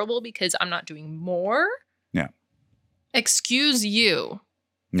terrible because I'm not doing more? Yeah. Excuse you.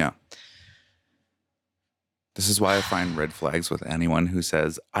 Yeah. This is why I find red flags with anyone who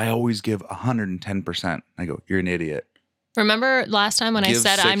says, I always give 110%. I go, you're an idiot. Remember last time when I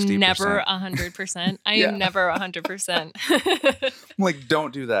said 60%. I'm never 100%? I am never 100%. I'm like,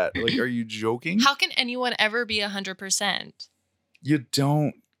 don't do that. Like, are you joking? How can anyone ever be 100%? You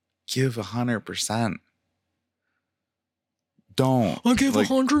don't give 100%. Don't. I give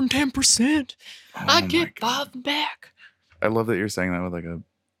 110%. I get 5 back. I love that you're saying that with like a...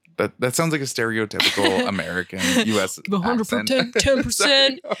 That sounds like a stereotypical American U.S. 100%,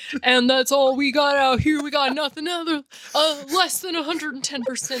 10%, and that's all we got out here. We got nothing other less than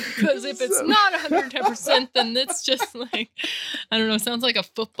 110%, because if it's not 110%, then it's just like, I don't know, sounds like a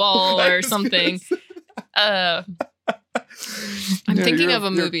football or something. I'm thinking of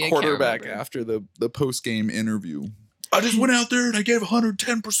a movie. Quarterback after the post game interview. I just went out there and I gave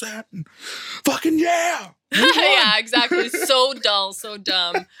 110% and fucking yeah. Yeah, exactly. So dull, so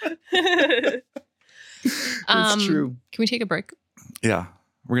dumb. It's true. Can we take a break? Yeah.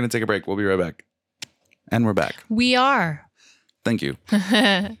 We're going to take a break. We'll be right back. And we're back. We are. Thank you.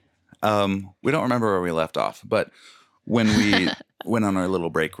 We don't remember where we left off, but when we went on our little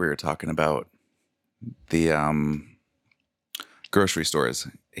break, we were talking about the grocery stores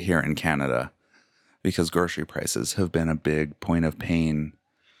here in Canada, because grocery prices have been a big point of pain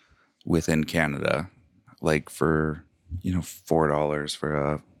within Canada. Like for, $4 for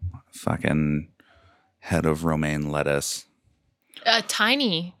a fucking head of romaine lettuce.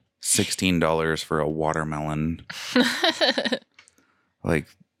 Tiny. $16 for a watermelon. Like,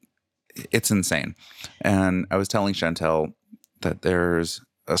 it's insane. And I was telling Chantel that there's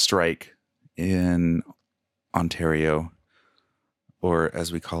a strike in Ontario, or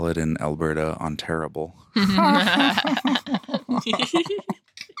as we call it in Alberta, Ontariable.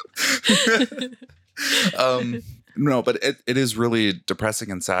 No, but it is really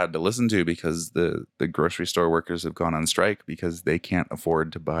depressing and sad to listen to, because the grocery store workers have gone on strike because they can't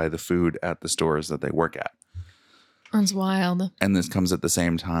afford to buy the food at the stores that they work at. That's wild. And this comes at the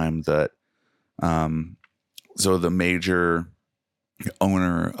same time that so the major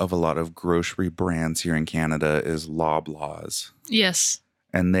owner of a lot of grocery brands here in Canada is Loblaws. Yes.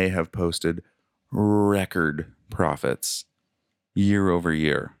 And they have posted record profits year over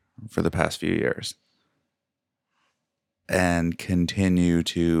year for the past few years, and continue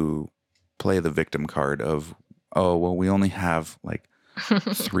to play the victim card of, oh, well, we only have like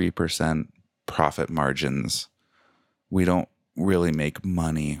 3% profit margins. We don't really make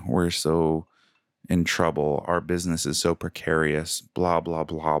money. We're so in trouble. Our business is so precarious. Blah, blah,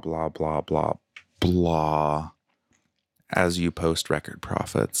 blah, blah, blah, blah, blah. As you post record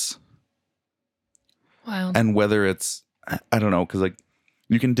profits. Wow. And whether it's, I don't know, because like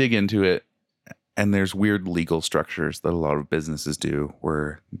you can dig into it, and there's weird legal structures that a lot of businesses do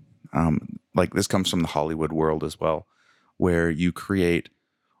where, like this comes from the Hollywood world as well, where you create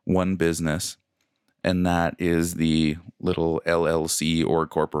one business, and that is the little LLC or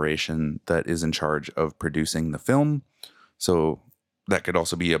corporation that is in charge of producing the film. So that could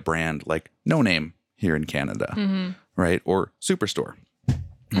also be a brand like No Name here in Canada, right? Or Superstore,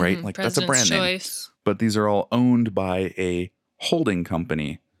 right? Like that's a brand name. But these are all owned by a holding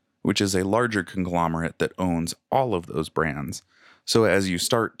company, which is a larger conglomerate that owns all of those brands. So as you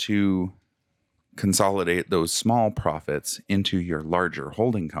start to consolidate those small profits into your larger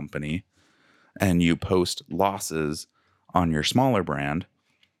holding company, and you post losses on your smaller brand.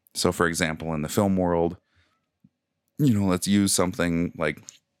 So for example, in the film world, let's use something like,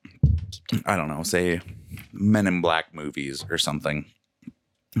 I don't know, say Men in Black movies or something.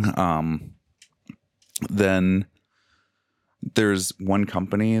 Then there's one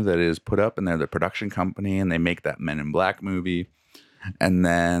company that is put up, and they're the production company, and they make that Men in Black movie. And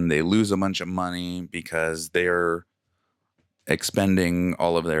then they lose a bunch of money because they're expending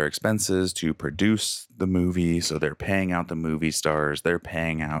all of their expenses to produce the movie. So they're paying out the movie stars, they're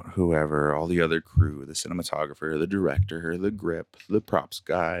paying out whoever, all the other crew, the cinematographer, the director, the grip, the props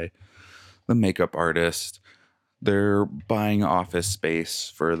guy, the makeup artist. They're buying office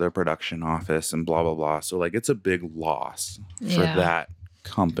space for the production office and blah, blah, blah. So like it's a big loss for that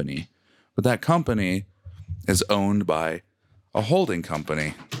company. But that company is owned by a holding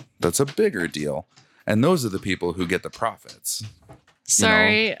company that's a bigger deal. And those are the people who get the profits.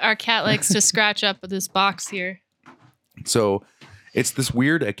 Sorry, our cat likes to scratch up with this box here. So it's this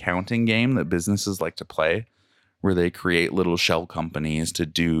weird accounting game that businesses like to play, where they create little shell companies to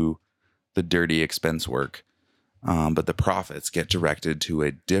do the dirty expense work. But the profits get directed to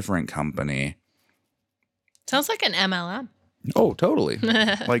a different company. Sounds like an MLM. Oh, totally.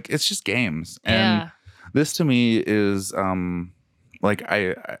 Like it's just games. And this to me is like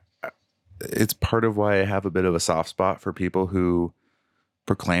it's part of why I have a bit of a soft spot for people who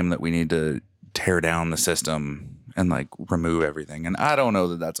proclaim that we need to tear down the system and like remove everything. And I don't know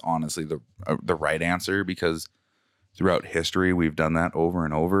that that's honestly the right answer, because throughout history we've done that over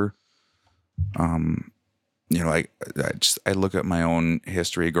and over. I look at my own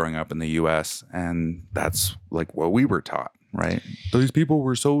history growing up in the US, and that's like what we were taught, right? These people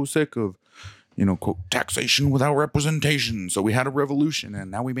were so sick of, quote, taxation without representation. So we had a revolution,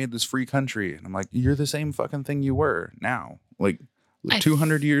 and now we made this free country. And I'm like, you're the same fucking thing you were now. Like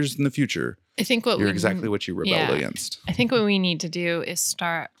 200 years in the future. I think you're exactly what you rebelled against. I think what we need to do is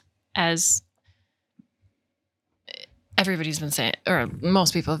start, as everybody's been saying, or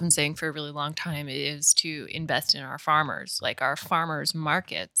most people have been saying for a really long time, is to invest in our farmers, like our farmers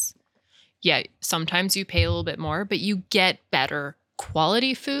markets. yeah, sometimes you pay a little bit more, but you get better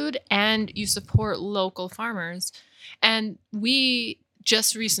quality food and you support local farmers. And we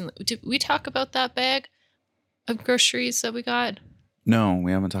just recently, did we talk about that bag of groceries that we got? No,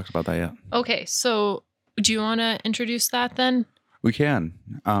 we haven't talked about that yet. Okay, so do you want to introduce that then? We can.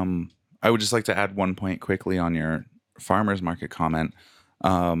 I would just like to add one point quickly on your farmers market comment.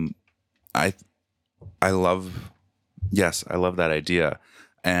 I love that idea.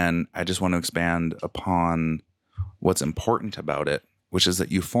 And I just want to expand upon what's important about it, which is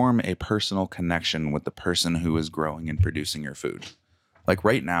that you form a personal connection with the person who is growing and producing your food. Like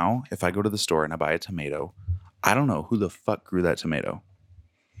right now, if I go to the store and I buy a tomato, I don't know who the fuck grew that tomato.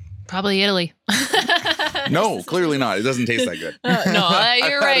 Probably Italy. No, clearly not. It doesn't taste that good.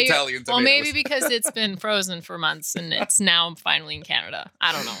 You're right. Italian Well, tomatoes. maybe because it's been frozen for months and it's now finally in Canada.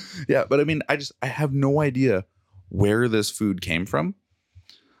 I don't know. Yeah, but I mean, I have no idea where this food came from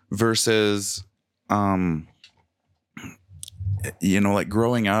versus, like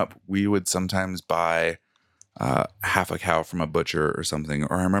growing up, we would sometimes buy half a cow from a butcher or something.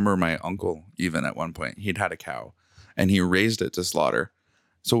 Or I remember my uncle, even at one point, he'd had a cow and he raised it to slaughter.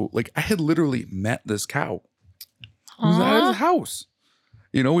 So like I had literally met this cow. It was at his house.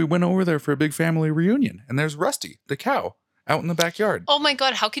 We went over there for a big family reunion and there's Rusty, the cow, out in the backyard. Oh my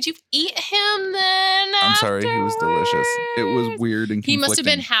God, how could you eat him then? I'm sorry, he was delicious. It was weird and conflicting. He must have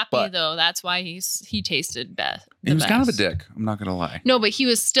been happy though. That's why he tasted best. He was kind of a dick. I'm not gonna lie. No, but he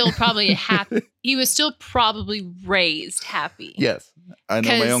was still probably happy. He was still probably raised happy. Yes, I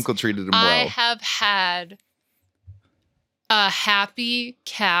know my uncle treated him well. I have had a happy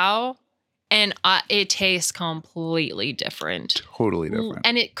cow, and it tastes completely different. Totally different.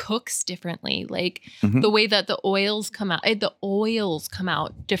 And it cooks differently. Like Mhm. the way that the oils come out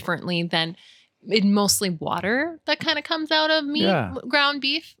differently than in mostly water that kind of comes out of meat. Yeah. Ground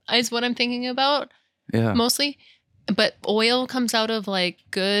beef is what I'm thinking about Yeah. mostly. But oil comes out of like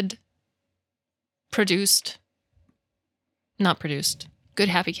good good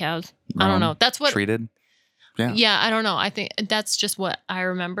happy cows. I don't know. That's what treated. Yeah. Yeah, I don't know. I think that's just what I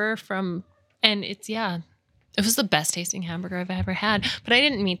remember from, and it was the best tasting hamburger I've ever had, but I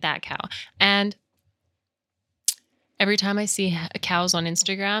didn't meet that cow. And every time I see cows on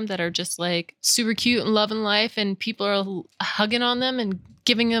Instagram that are just like super cute and loving life and people are hugging on them and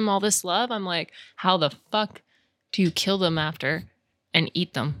giving them all this love, I'm like, how the fuck do you kill them after and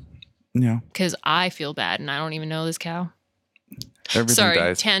eat them? Yeah. Because I feel bad and I don't even know this cow. Everything Sorry,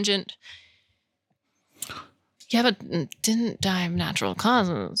 dies. tangent. Yeah, but didn't die of natural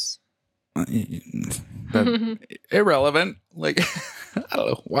causes. Irrelevant. Like, I don't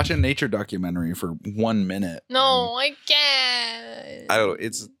know. Watch a nature documentary for 1 minute. No, I can't. I don't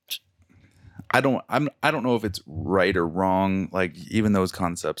know. I don't know if it's right or wrong. Like, even those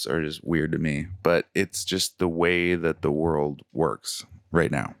concepts are just weird to me. But it's just the way that the world works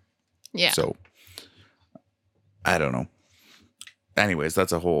right now. Yeah. So, I don't know. Anyways,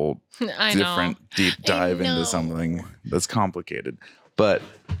 that's a whole I different know. deep dive know. into something that's complicated. But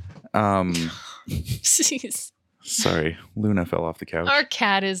Jeez. sorry, Luna fell off the couch. Our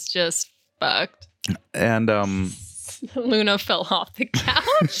cat is just fucked. And Luna fell off the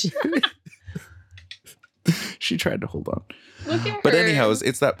couch. she tried to hold on. Look at But her. anyhow,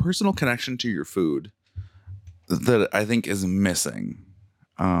 it's that personal connection to your food that I think is missing.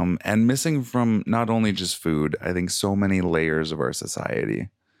 And missing from not only just food, I think so many layers of our society.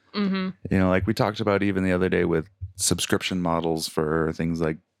 Mm-hmm. Like we talked about even the other day with subscription models for things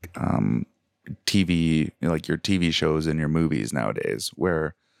like TV, like your TV shows and your movies nowadays,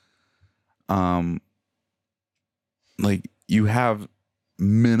 where like you have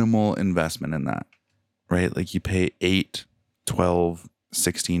minimal investment in that, right? Like you pay $8, $12,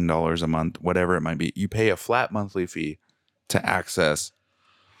 $16 a month, whatever it might be. You pay a flat monthly fee to access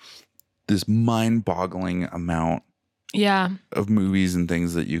this mind-boggling amount of movies and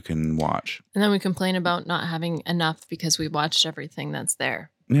things that you can watch. And then we complain about not having enough because we watched everything that's there.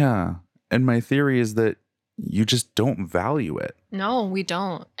 Yeah. And my theory is that you just don't value it. No, we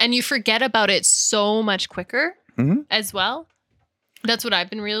don't. And you forget about it so much quicker as well. That's what I've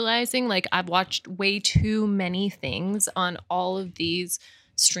been realizing. Like I've watched way too many things on all of these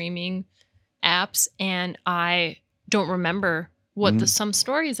streaming apps and I don't remember what some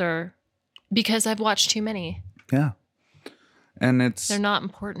stories are because I've watched too many. Yeah. And they're not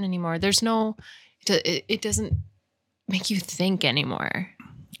important anymore. There's no, it doesn't make you think anymore.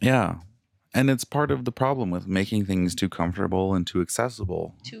 Yeah. And it's part of the problem with making things too comfortable and too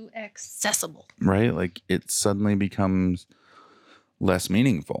accessible. Too accessible. Right? Like it suddenly becomes less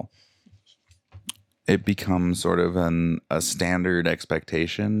meaningful. it becomes sort of a standard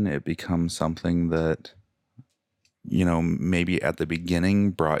expectation. It becomes something that, maybe at the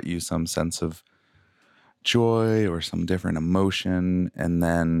beginning brought you some sense of joy or some different emotion. And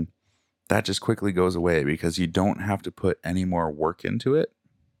then that just quickly goes away because you don't have to put any more work into it.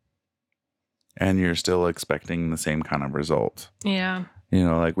 And you're still expecting the same kind of result. Yeah.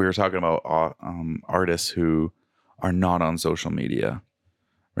 Like we were talking about artists who are not on social media,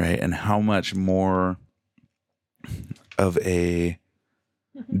 right? And how much more of a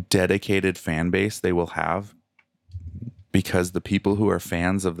dedicated fan base they will have because the people who are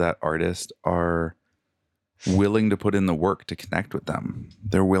fans of that artist are willing to put in the work to connect with them.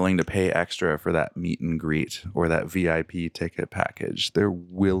 They're willing to pay extra for that meet and greet or that VIP ticket package. They're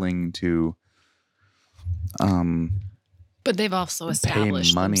willing to but they've also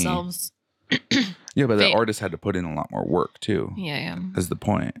established money. Themselves. Yeah, but the artist had to put in a lot more work too. Yeah. Is the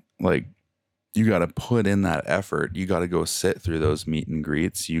point. Like, you got to put in that effort. You got to go sit through those meet and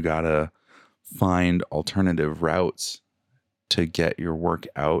greets. You got to find alternative routes to get your work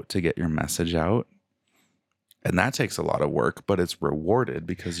out, to get your message out. And that takes a lot of work, but it's rewarded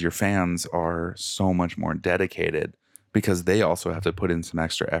because your fans are so much more dedicated because they also have to put in some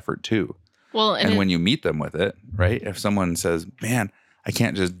extra effort too. Well, and when you meet them with it, right? If someone says, man, I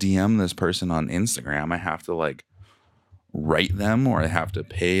can't just DM this person on Instagram. I have to like write them or I have to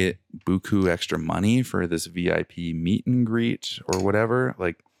pay buku extra money for this VIP meet and greet or whatever.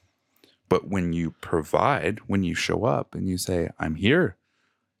 Like, but when you provide, when you show up and you say, I'm here,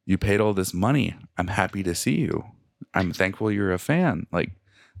 you paid all this money. I'm happy to see you. I'm thankful you're a fan. Like,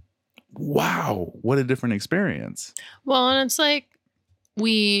 wow, what a different experience. Well, and it's like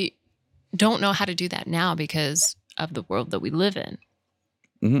we don't know how to do that now because of the world that we live in.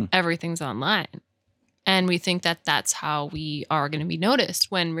 Mm-hmm. Everything's online. And we think that that's how we are going to be noticed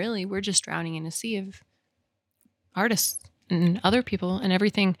when really we're just drowning in a sea of artists and other people and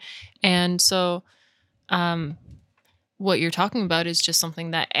everything. And so what you're talking about is just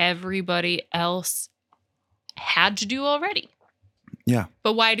something that everybody else had to do already. Yeah.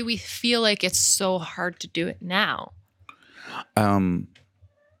 But why do we feel like it's so hard to do it now?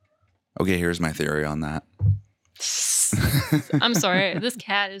 Okay, here's my theory on that. I'm sorry. This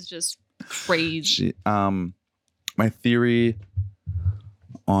cat is just crazy. My theory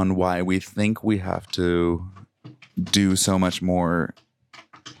on why we think we have to do so much more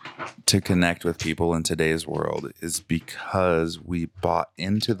to connect with people in today's world is because we bought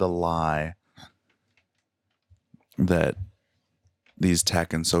into the lie that these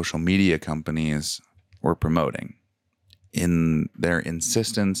tech and social media companies were promoting in their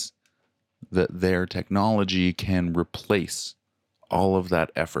insistence that their technology can replace all of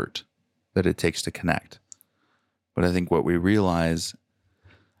that effort that it takes to connect. But I think what we realize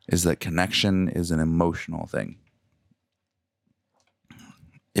is that connection is an emotional thing.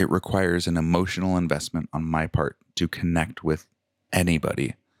 It requires an emotional investment on my part to connect with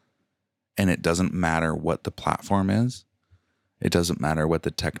anybody. And it doesn't matter what the platform is. It doesn't matter what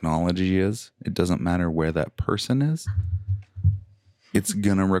the technology is. It doesn't matter where that person is. It's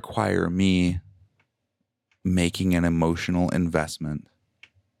going to require me making an emotional investment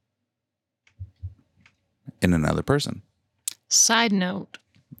in another person. Side note.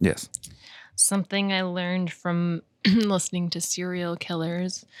 Yes. Something I learned from listening to serial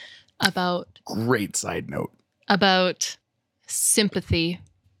killers about... Great side note. About sympathy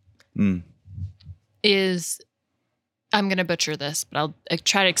is... I'm going to butcher this, but I'll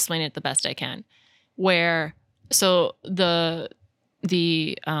try to explain it the best I can. So the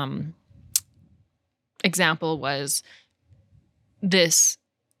example was this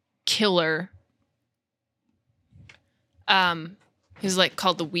killer. He's like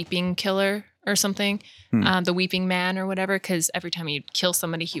called the Weeping Killer or something, the Weeping Man or whatever. Because every time he'd kill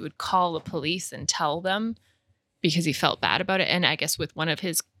somebody, he would call the police and tell them because he felt bad about it. And I guess with one of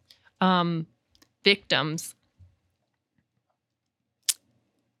his victims.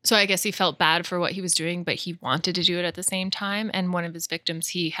 So I guess he felt bad for what he was doing, but he wanted to do it at the same time. And one of his victims,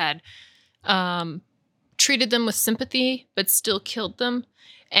 he had treated them with sympathy, but still killed them.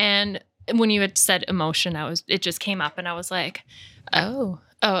 And when you had said emotion, it just came up, and I was like, what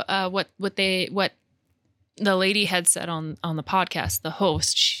the lady had said on the podcast, the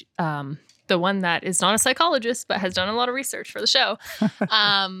host, the one that is not a psychologist but has done a lot of research for the show.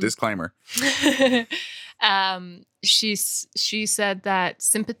 Disclaimer. She said that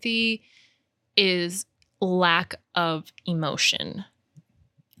sympathy is lack of emotion.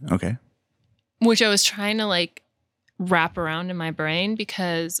 Okay. Which I was trying to like wrap around in my brain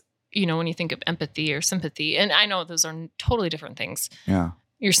because, you know, when you think of empathy or sympathy, and I know those are totally different things. Yeah.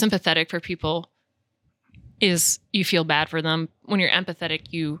 You're sympathetic for people is you feel bad for them. When you're empathetic,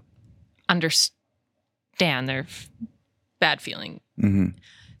 you understand their bad feeling. Mm-hmm.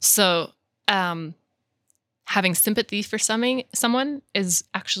 So having sympathy for someone is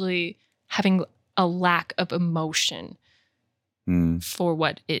actually having a lack of emotion for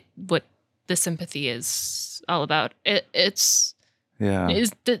what the sympathy is all about. Does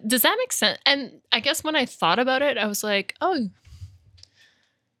that make sense? And I guess when I thought about it, I was like, oh,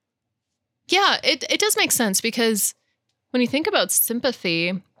 yeah, it does make sense, because when you think about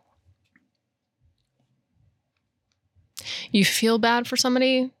sympathy, you feel bad for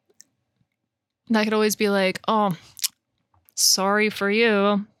somebody. That could always be like, oh, sorry for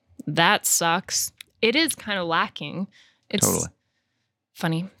you. That sucks. It is kind of lacking. It's Totally.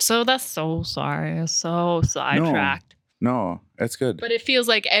 Funny. So that's so sorry. So sidetracked. No, that's good. But it feels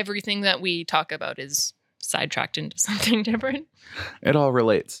like everything that we talk about is sidetracked into something different. It all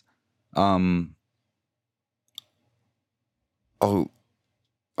relates. I'll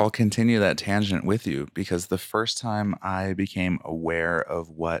continue that tangent with you, because the first time I became aware of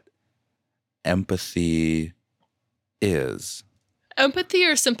what empathy is. Empathy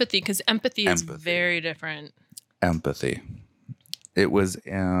or sympathy? Because empathy is Empathy. very different. Empathy. It was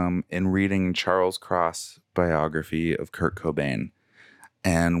in reading Charles Cross' biography of Kurt Cobain,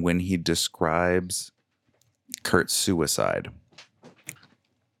 and when he describes Kurt's suicide,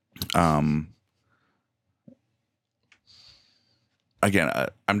 again,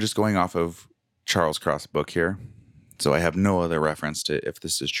 I'm just going off of Charles Cross' book here, so I have no other reference to if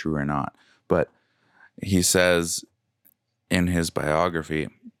this is true or not. But he says in his biography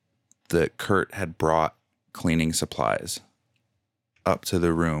that Kurt had brought cleaning supplies up to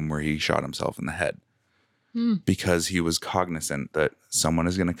the room where he shot himself in the head because he was cognizant that someone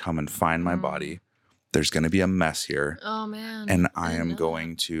is going to come and find my body. There's going to be a mess here. Oh, man. And I am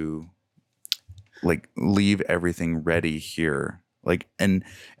going to leave everything ready here. And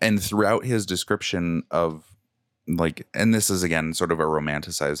throughout his description of and this is again sort of a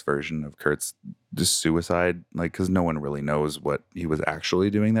romanticized version of Kurt's suicide, because no one really knows what he was actually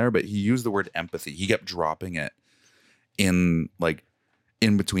doing there, but he used the word empathy. He kept dropping it in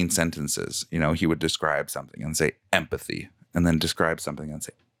between sentences. He would describe something and say empathy, and then describe something and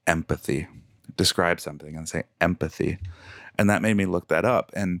say empathy, describe something and say empathy. And that made me look that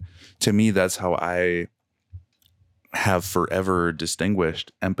up. And to me, that's how I have forever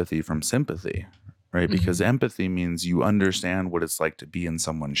distinguished empathy from sympathy, right? Mm-hmm. Because empathy means you understand what it's like to be in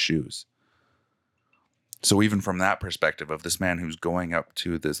someone's shoes. So even from that perspective of this man who's going up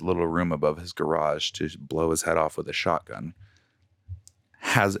to this little room above his garage to blow his head off with a shotgun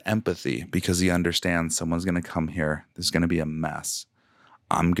has empathy, because he understands someone's going to come here. There's going to be a mess.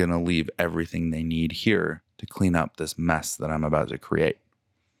 I'm going to leave everything they need here to clean up this mess that I'm about to create.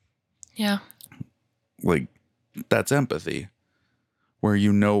 Yeah. That's empathy, where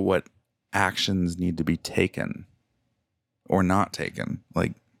you know what actions need to be taken or not taken,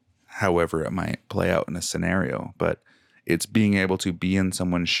 however it might play out in a scenario. But it's being able to be in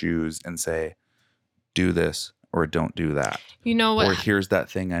someone's shoes and say, do this or don't do that. You know what? Or here's that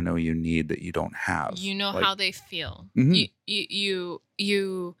thing I know you need that you don't have. You know how they feel. Mm-hmm.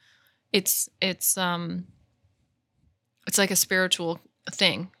 It's like a spiritual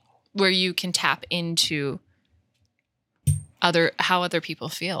thing where you can tap into how other people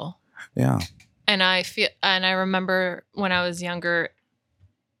feel. Yeah. And I remember when I was younger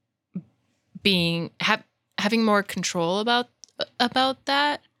having more control about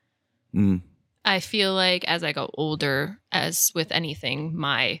that. Mm. I feel like as I go older, as with anything,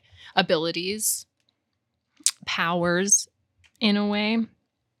 my abilities, powers in a way,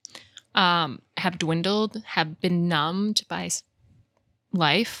 have dwindled, have been numbed by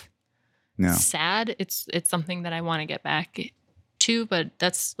life. Yeah. Sad. It's something that I want to get back to, but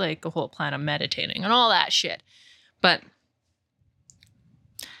that's a whole plan of meditating and all that shit. But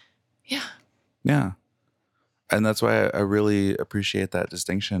yeah. Yeah. And that's why I really appreciate that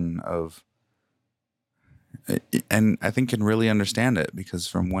distinction of, and I think can really understand it, because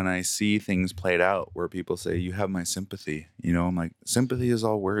from when I see things played out where people say, you have my sympathy, I'm like, sympathy is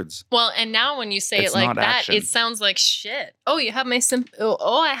all words. Well, and now when you say It's it like not that, action. it sounds like shit. Oh, you have my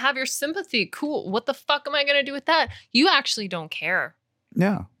Oh, I have your sympathy. Cool. What the fuck am I going to do with that? You actually don't care.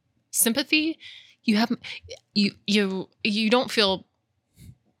 Yeah. Sympathy, you have, you don't feel,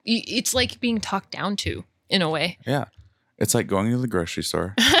 it's like being talked down to in a way. Yeah. It's like going to the grocery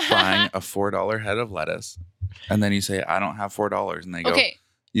store, buying a $4 head of lettuce, and then you say, I don't have $4. And they go, okay,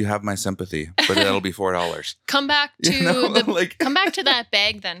 you have my sympathy, but it'll be $4. Come back to come back to that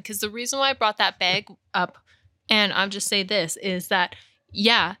bag then. Because the reason why I brought that bag up, and I'll just say this, is that,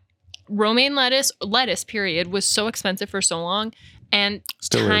 yeah, romaine lettuce period was so expensive for so long, and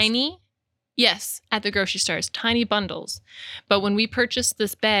Still is. tiny. Yes, at the grocery stores, tiny bundles. But when we purchased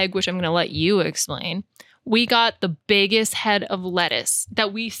this bag, which I'm going to let you explain, we got the biggest head of lettuce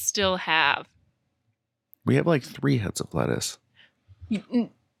that we still have. We have like 3 heads of lettuce.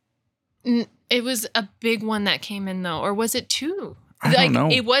 It was a big one that came in though, or was it 2? I don't know.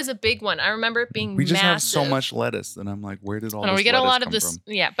 It was a big one. I remember it being We just have massive. so much lettuce, and I'm like, where did all I know, this we get a lettuce lot of come this.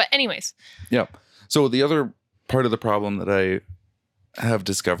 from? Yeah, but anyways. Yep. So the other part of the problem that I have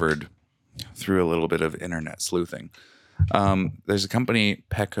discovered through a little bit of internet sleuthing, there's a company,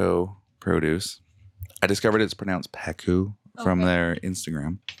 Pecco Produce. I discovered it's pronounced Pecco from Okay. their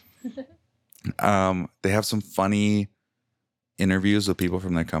Instagram. They have some funny interviews with people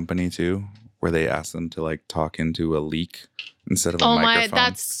from their company too, where they ask them to like talk into a leak instead of a microphone.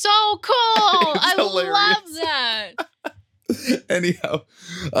 That's so cool. I hilarious. love that. Anyhow,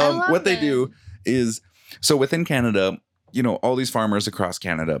 I love what they it. do is, so within Canada, you know, all these farmers across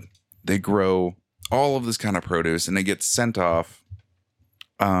Canada, they grow all of this kind of produce and it gets sent off.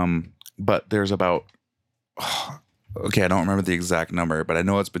 But there's about, okay, I don't remember the exact number, but I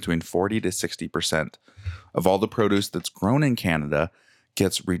know it's between 40 to 60% of all the produce that's grown in Canada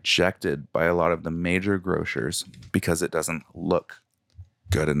gets rejected by a lot of the major grocers because it doesn't look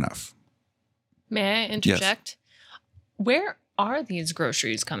good enough. May I interject? Where are these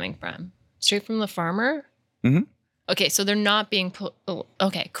groceries coming from? Straight from the farmer? Mhm. Okay, so they're not being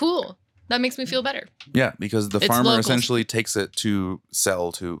okay, cool. That makes me feel better. Yeah, because the It's farmer local. essentially takes it to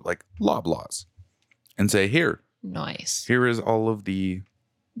sell to like Loblaws and say, here Nice. is all of the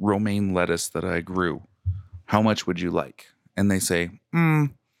romaine lettuce that I grew. How much would you like? And they say,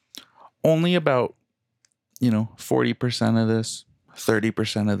 only about, 40% of this,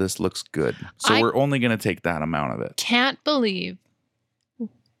 30% of this looks good. So we're only going to take that amount of it. Can't believe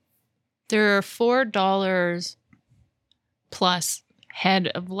there are $4 plus head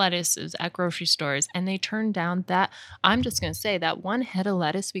of lettuces at grocery stores, and they turned down that. I'm just going to say that one head of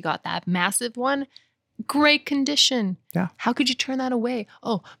lettuce we got, that massive one, great condition. Yeah. How could you turn that away?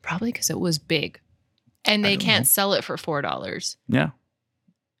 Oh, probably because it was big and they don't can't know. sell it for $4. Yeah.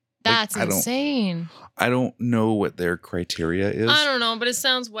 That's I don't- insane. I don't know what their criteria is. I don't know, but it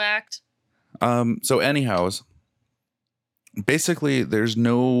sounds whacked. So anyhows, basically there's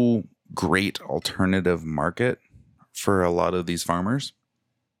no great alternative market for a lot of these farmers.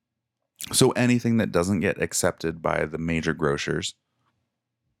 So anything that doesn't get accepted by the major grocers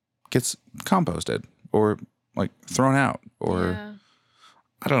gets composted or like thrown out, or Yeah.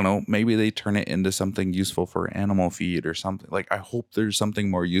 I don't know, maybe they turn it into something useful for animal feed or something. Like, I hope there's something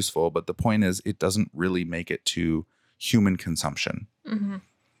more useful, but the point is it doesn't really make it to human consumption. Mm-hmm.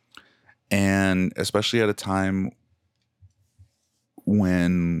 And especially at a time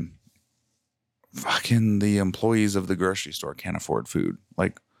when fucking the employees of the grocery store can't afford food,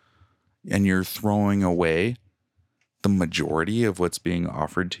 like, and you're throwing away the majority of what's being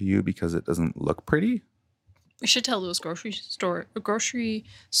offered to you because it doesn't look pretty. We should tell those grocery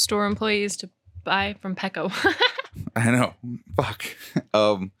store employees to buy from Pecco. I know. Fuck.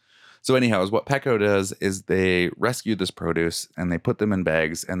 So anyhow, what Pecco does is they rescue this produce and they put them in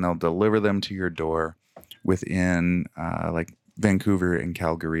bags and they'll deliver them to your door within like Vancouver and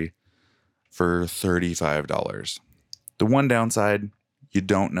Calgary for $35. The one downside, you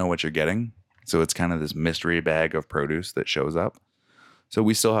don't know what you're getting. So it's kind of this mystery bag of produce that shows up. So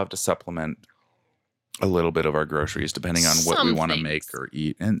we still have to supplement a little bit of our groceries depending on what we Some want to things. make or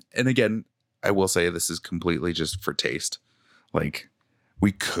eat. And again, I will say this is completely just for taste. Like,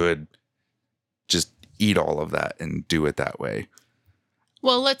 we could just eat all of that and do it that way.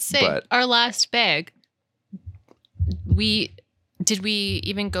 Well, let's say But- our last bag, did we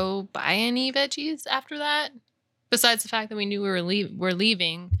even go buy any veggies after that? Besides the fact that we knew we're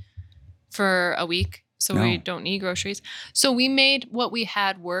leaving for a week, so we No. don't need groceries. So we made what we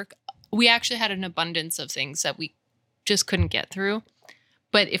had work. We actually had an abundance of things that we just couldn't get through.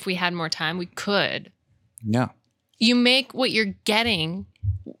 But if we had more time, we could. Yeah. You make what you're getting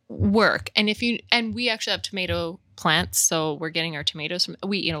work. And we actually have tomato plants, so we're getting our tomatoes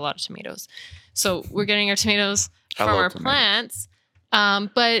we eat a lot of tomatoes. So we're getting our tomatoes I from love our tomatoes. plants.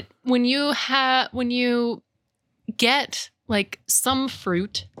 But when you get like some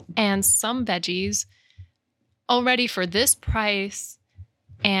fruit and some veggies already for this price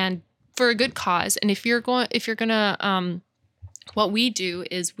and for a good cause, and if you're gonna what we do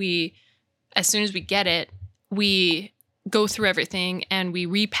is as soon as we get it, we go through everything and we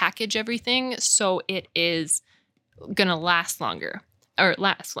repackage everything so it is gonna last longer, or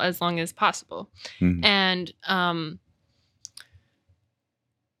last as long as possible. Mhm. And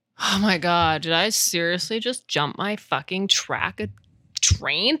Oh my God. Did I seriously just jump my fucking track of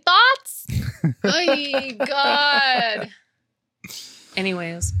train thoughts? Oh, God.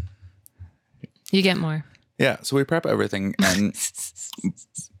 Anyways, you get more. Yeah. So we prep everything, and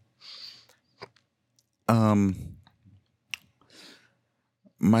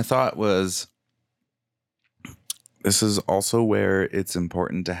my thought was, this is also where it's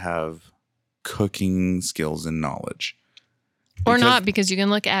important to have cooking skills and knowledge. Or not, because you can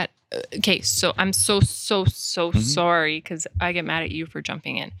look at, okay, so I'm so sorry because I get mad at you for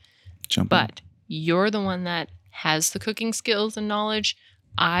jumping in. But you're the one that has the cooking skills and knowledge.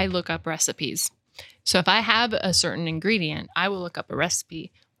 I look up recipes. So if I have a certain ingredient, I will look up a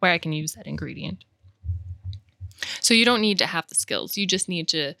recipe where I can use that ingredient. So you don't need to have the skills. You just need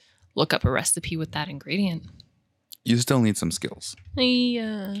to look up a recipe with that ingredient. You still need some skills.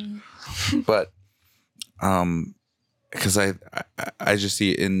 Yeah. But because I just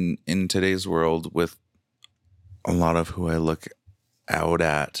see in today's world with a lot of who I look out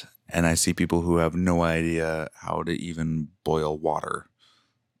at, and I see people who have no idea how to even boil water.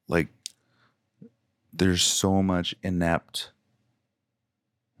 Like, there's so much inept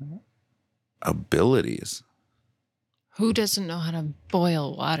abilities. Who doesn't know how to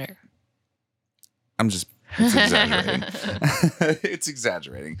boil water? It's exaggerating. It's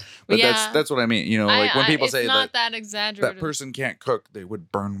exaggerating. But Yeah. that's what I mean. You know, like when people it's say not that exaggerated. that person can't cook, they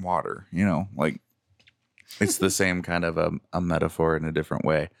would burn water. You know, like it's the same kind of a metaphor in a different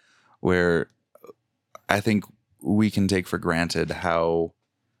way, where I think we can take for granted how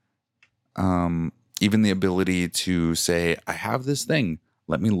even the ability to say, I have this thing,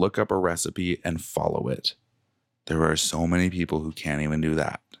 let me look up a recipe and follow it. There are so many people who can't even do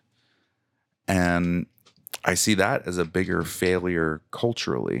that. And I see that as a bigger failure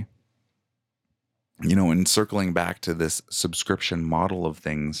culturally. You know, and circling back to this subscription model of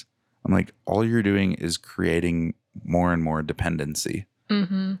things, I'm like, all you're doing is creating more and more dependency.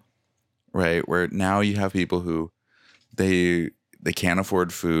 Mm-hmm. Right? Where now you have people who they can't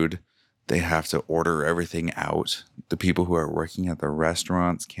afford food. They have to order everything out. The people who are working at the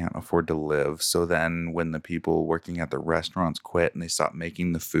restaurants can't afford to live. So then when the people working at the restaurants quit and they stop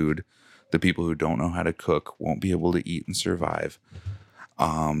making the food, the people who don't know how to cook won't be able to eat and survive.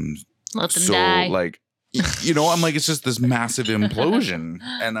 Let them die. Like, you know, I'm like, it's just this massive implosion.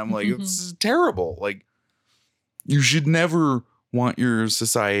 And I'm like, this is terrible. Like, you should never want your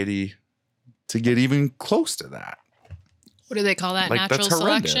society to get even close to that. What do they call that? Like, Natural that's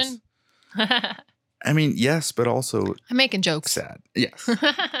horrendous. selection? I mean, yes, but also I'm making jokes. sad. Yes.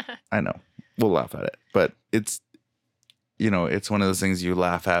 I know. We'll laugh at it. But it's, you know, it's one of those things you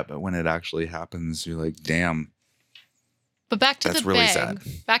laugh at, but when it actually happens, you're like, damn. But back to That's the really bag.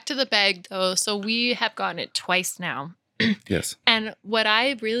 sad. Back to the bag, though. So we have gotten it twice now. Yes. And what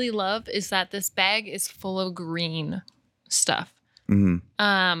I really love is that this bag is full of green stuff. Mm-hmm.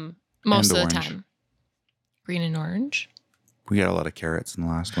 Most And of the orange. time. Green and orange. We got a lot of carrots in the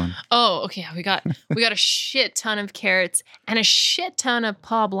last one. Oh, okay. We got a shit ton of carrots and a shit ton of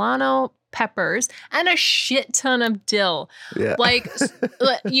poblano peppers and a shit ton of dill. Yeah. Like,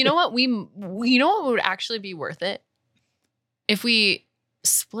 you know what? You know what would actually be worth it? If we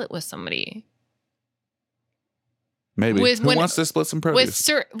split with somebody. Maybe. Who wants to split some produce?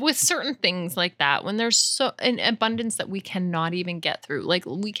 With certain things like that, when there's so an abundance that we cannot even get through, like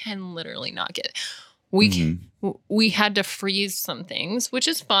we can literally not get. We had to freeze some things, which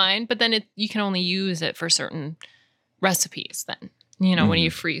is fine, but then you can only use it for certain recipes. Then when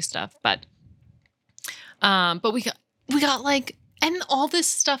you freeze stuff, but we got like, and all this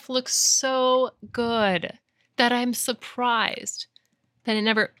stuff looks so good that I'm surprised that it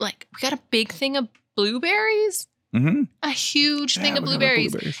never, like, we got a big thing of blueberries. A huge thing of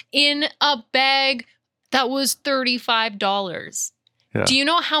blueberries in a bag that was $35. Yeah. Do you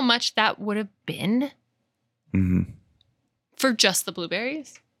know how much that would have been for just the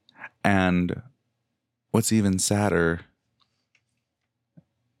blueberries? And what's even sadder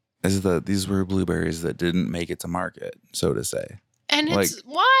is that these were blueberries that didn't make it to market, so to say. And it's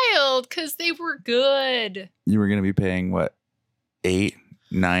wild because they were good. You were going to be paying what, $8,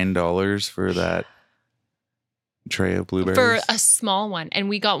 $9 for that tray of blueberries for a small one, and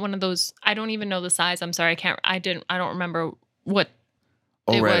we got one of those. I don't even know the size. I'm sorry, I don't remember what.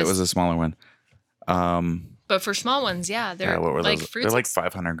 It was a smaller one. But for small ones, yeah, they're what were like those? fruit. They're like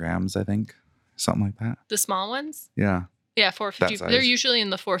 500 grams, I think, something like that. The small ones. Yeah. Yeah, 450. They're usually in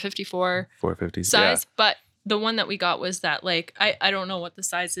the 454 450 size, but the one that we got was that, like, I don't know what the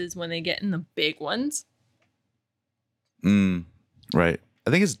size is when they get in the big ones. Right. I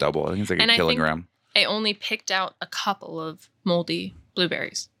think it's double. I think it's like a kilogram. I only picked out a couple of moldy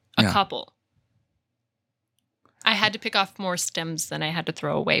blueberries. A Yeah. couple. I had to pick off more stems than I had to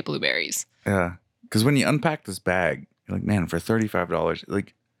throw away blueberries. Yeah. Because when you unpack this bag, you're like, man, for $35,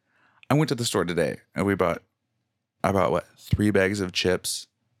 like I went to the store today and I bought what? 3 bags of chips,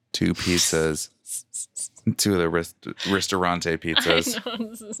 2 pizzas, 2 of the Ristorante pizzas,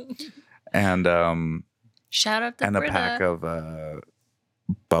 I know. and Shout out to and a Britta. pack of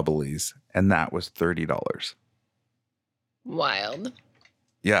bubblies, and that was $30. Wild.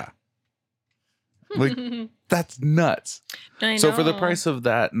 Yeah, like that's nuts. I So for the know. price of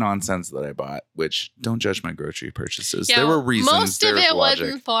that nonsense that I bought, which don't judge my grocery purchases, Yeah, there were reasons. Most of there's it logic,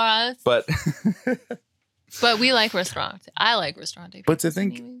 wasn't for us. but We like restaurants. I like restaurant. But to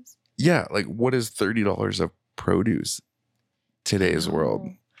think- yeah, like what is $30 of produce today's world?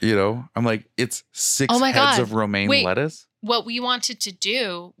 You know, I'm like, it's 6 Oh my heads God. of romaine Wait. lettuce. What we wanted to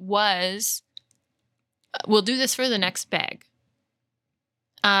do was, we'll do this for the next bag.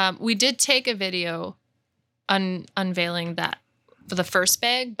 We did take a video unveiling that for the first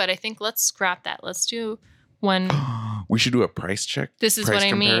bag, but I think let's scrap that. Let's do one. We should do a price check. This is price what I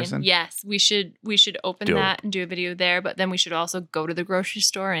comparison? mean. Yes, we should open Dope. that and do a video there, but then we should also go to the grocery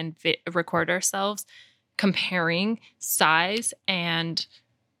store and record ourselves comparing size and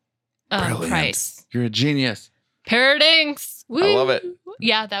Brilliant. price. You're a genius. Paradinks. I love it.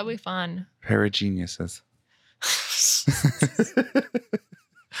 Yeah, that'd be fun. Pair of geniuses.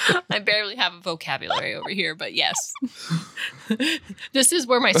 I barely have a vocabulary over here, but yes. This is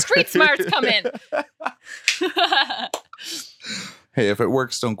where my street smarts come in. Hey, if it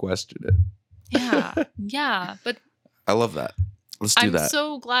works, don't question it. Yeah. But I love that. Let's do I'm that.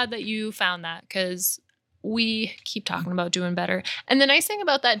 so glad that you found that because we keep talking about doing better. And the nice thing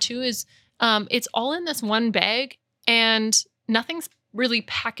about that too is it's all in this one bag and nothing's really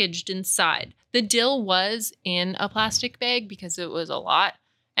packaged inside. The dill was in a plastic bag because it was a lot.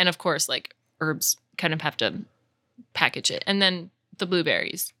 And of course, like herbs kind of have to package it. And then the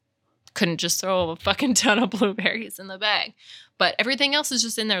blueberries. Couldn't just throw a fucking ton of blueberries in the bag. But everything else is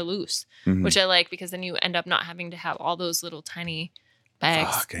just in there loose, Mhm. which I like because then you end up not having to have all those little tiny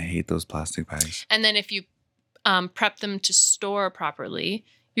bags. Fuck, I hate those plastic bags. And then if you prep them to store properly,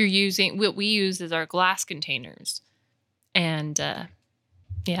 you're using what we use is our glass containers. And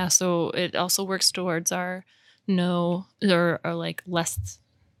yeah, so it also works towards our like less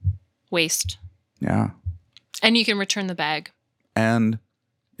waste. Yeah. And you can return the bag. And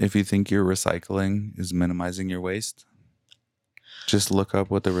if you think your recycling is minimizing your waste, just look up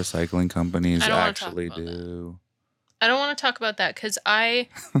what the recycling companies I don't wanna talk actually about that. do. I don't want to talk about that because I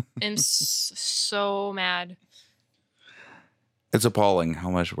am so mad. It's appalling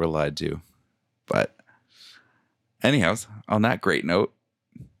how much we're lied to. But anyhow, on that great note,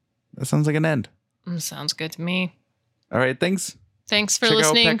 that sounds like an end. Sounds good to me. All right, thanks. Thanks for Check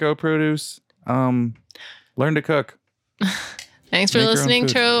listening. out Pecco Produce. Learn to cook. Thanks for Make your own listening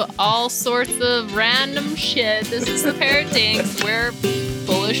food. to all sorts of random shit. This is the Paradinks. We're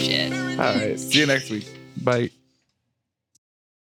full of shit. All right. See you next week. Bye.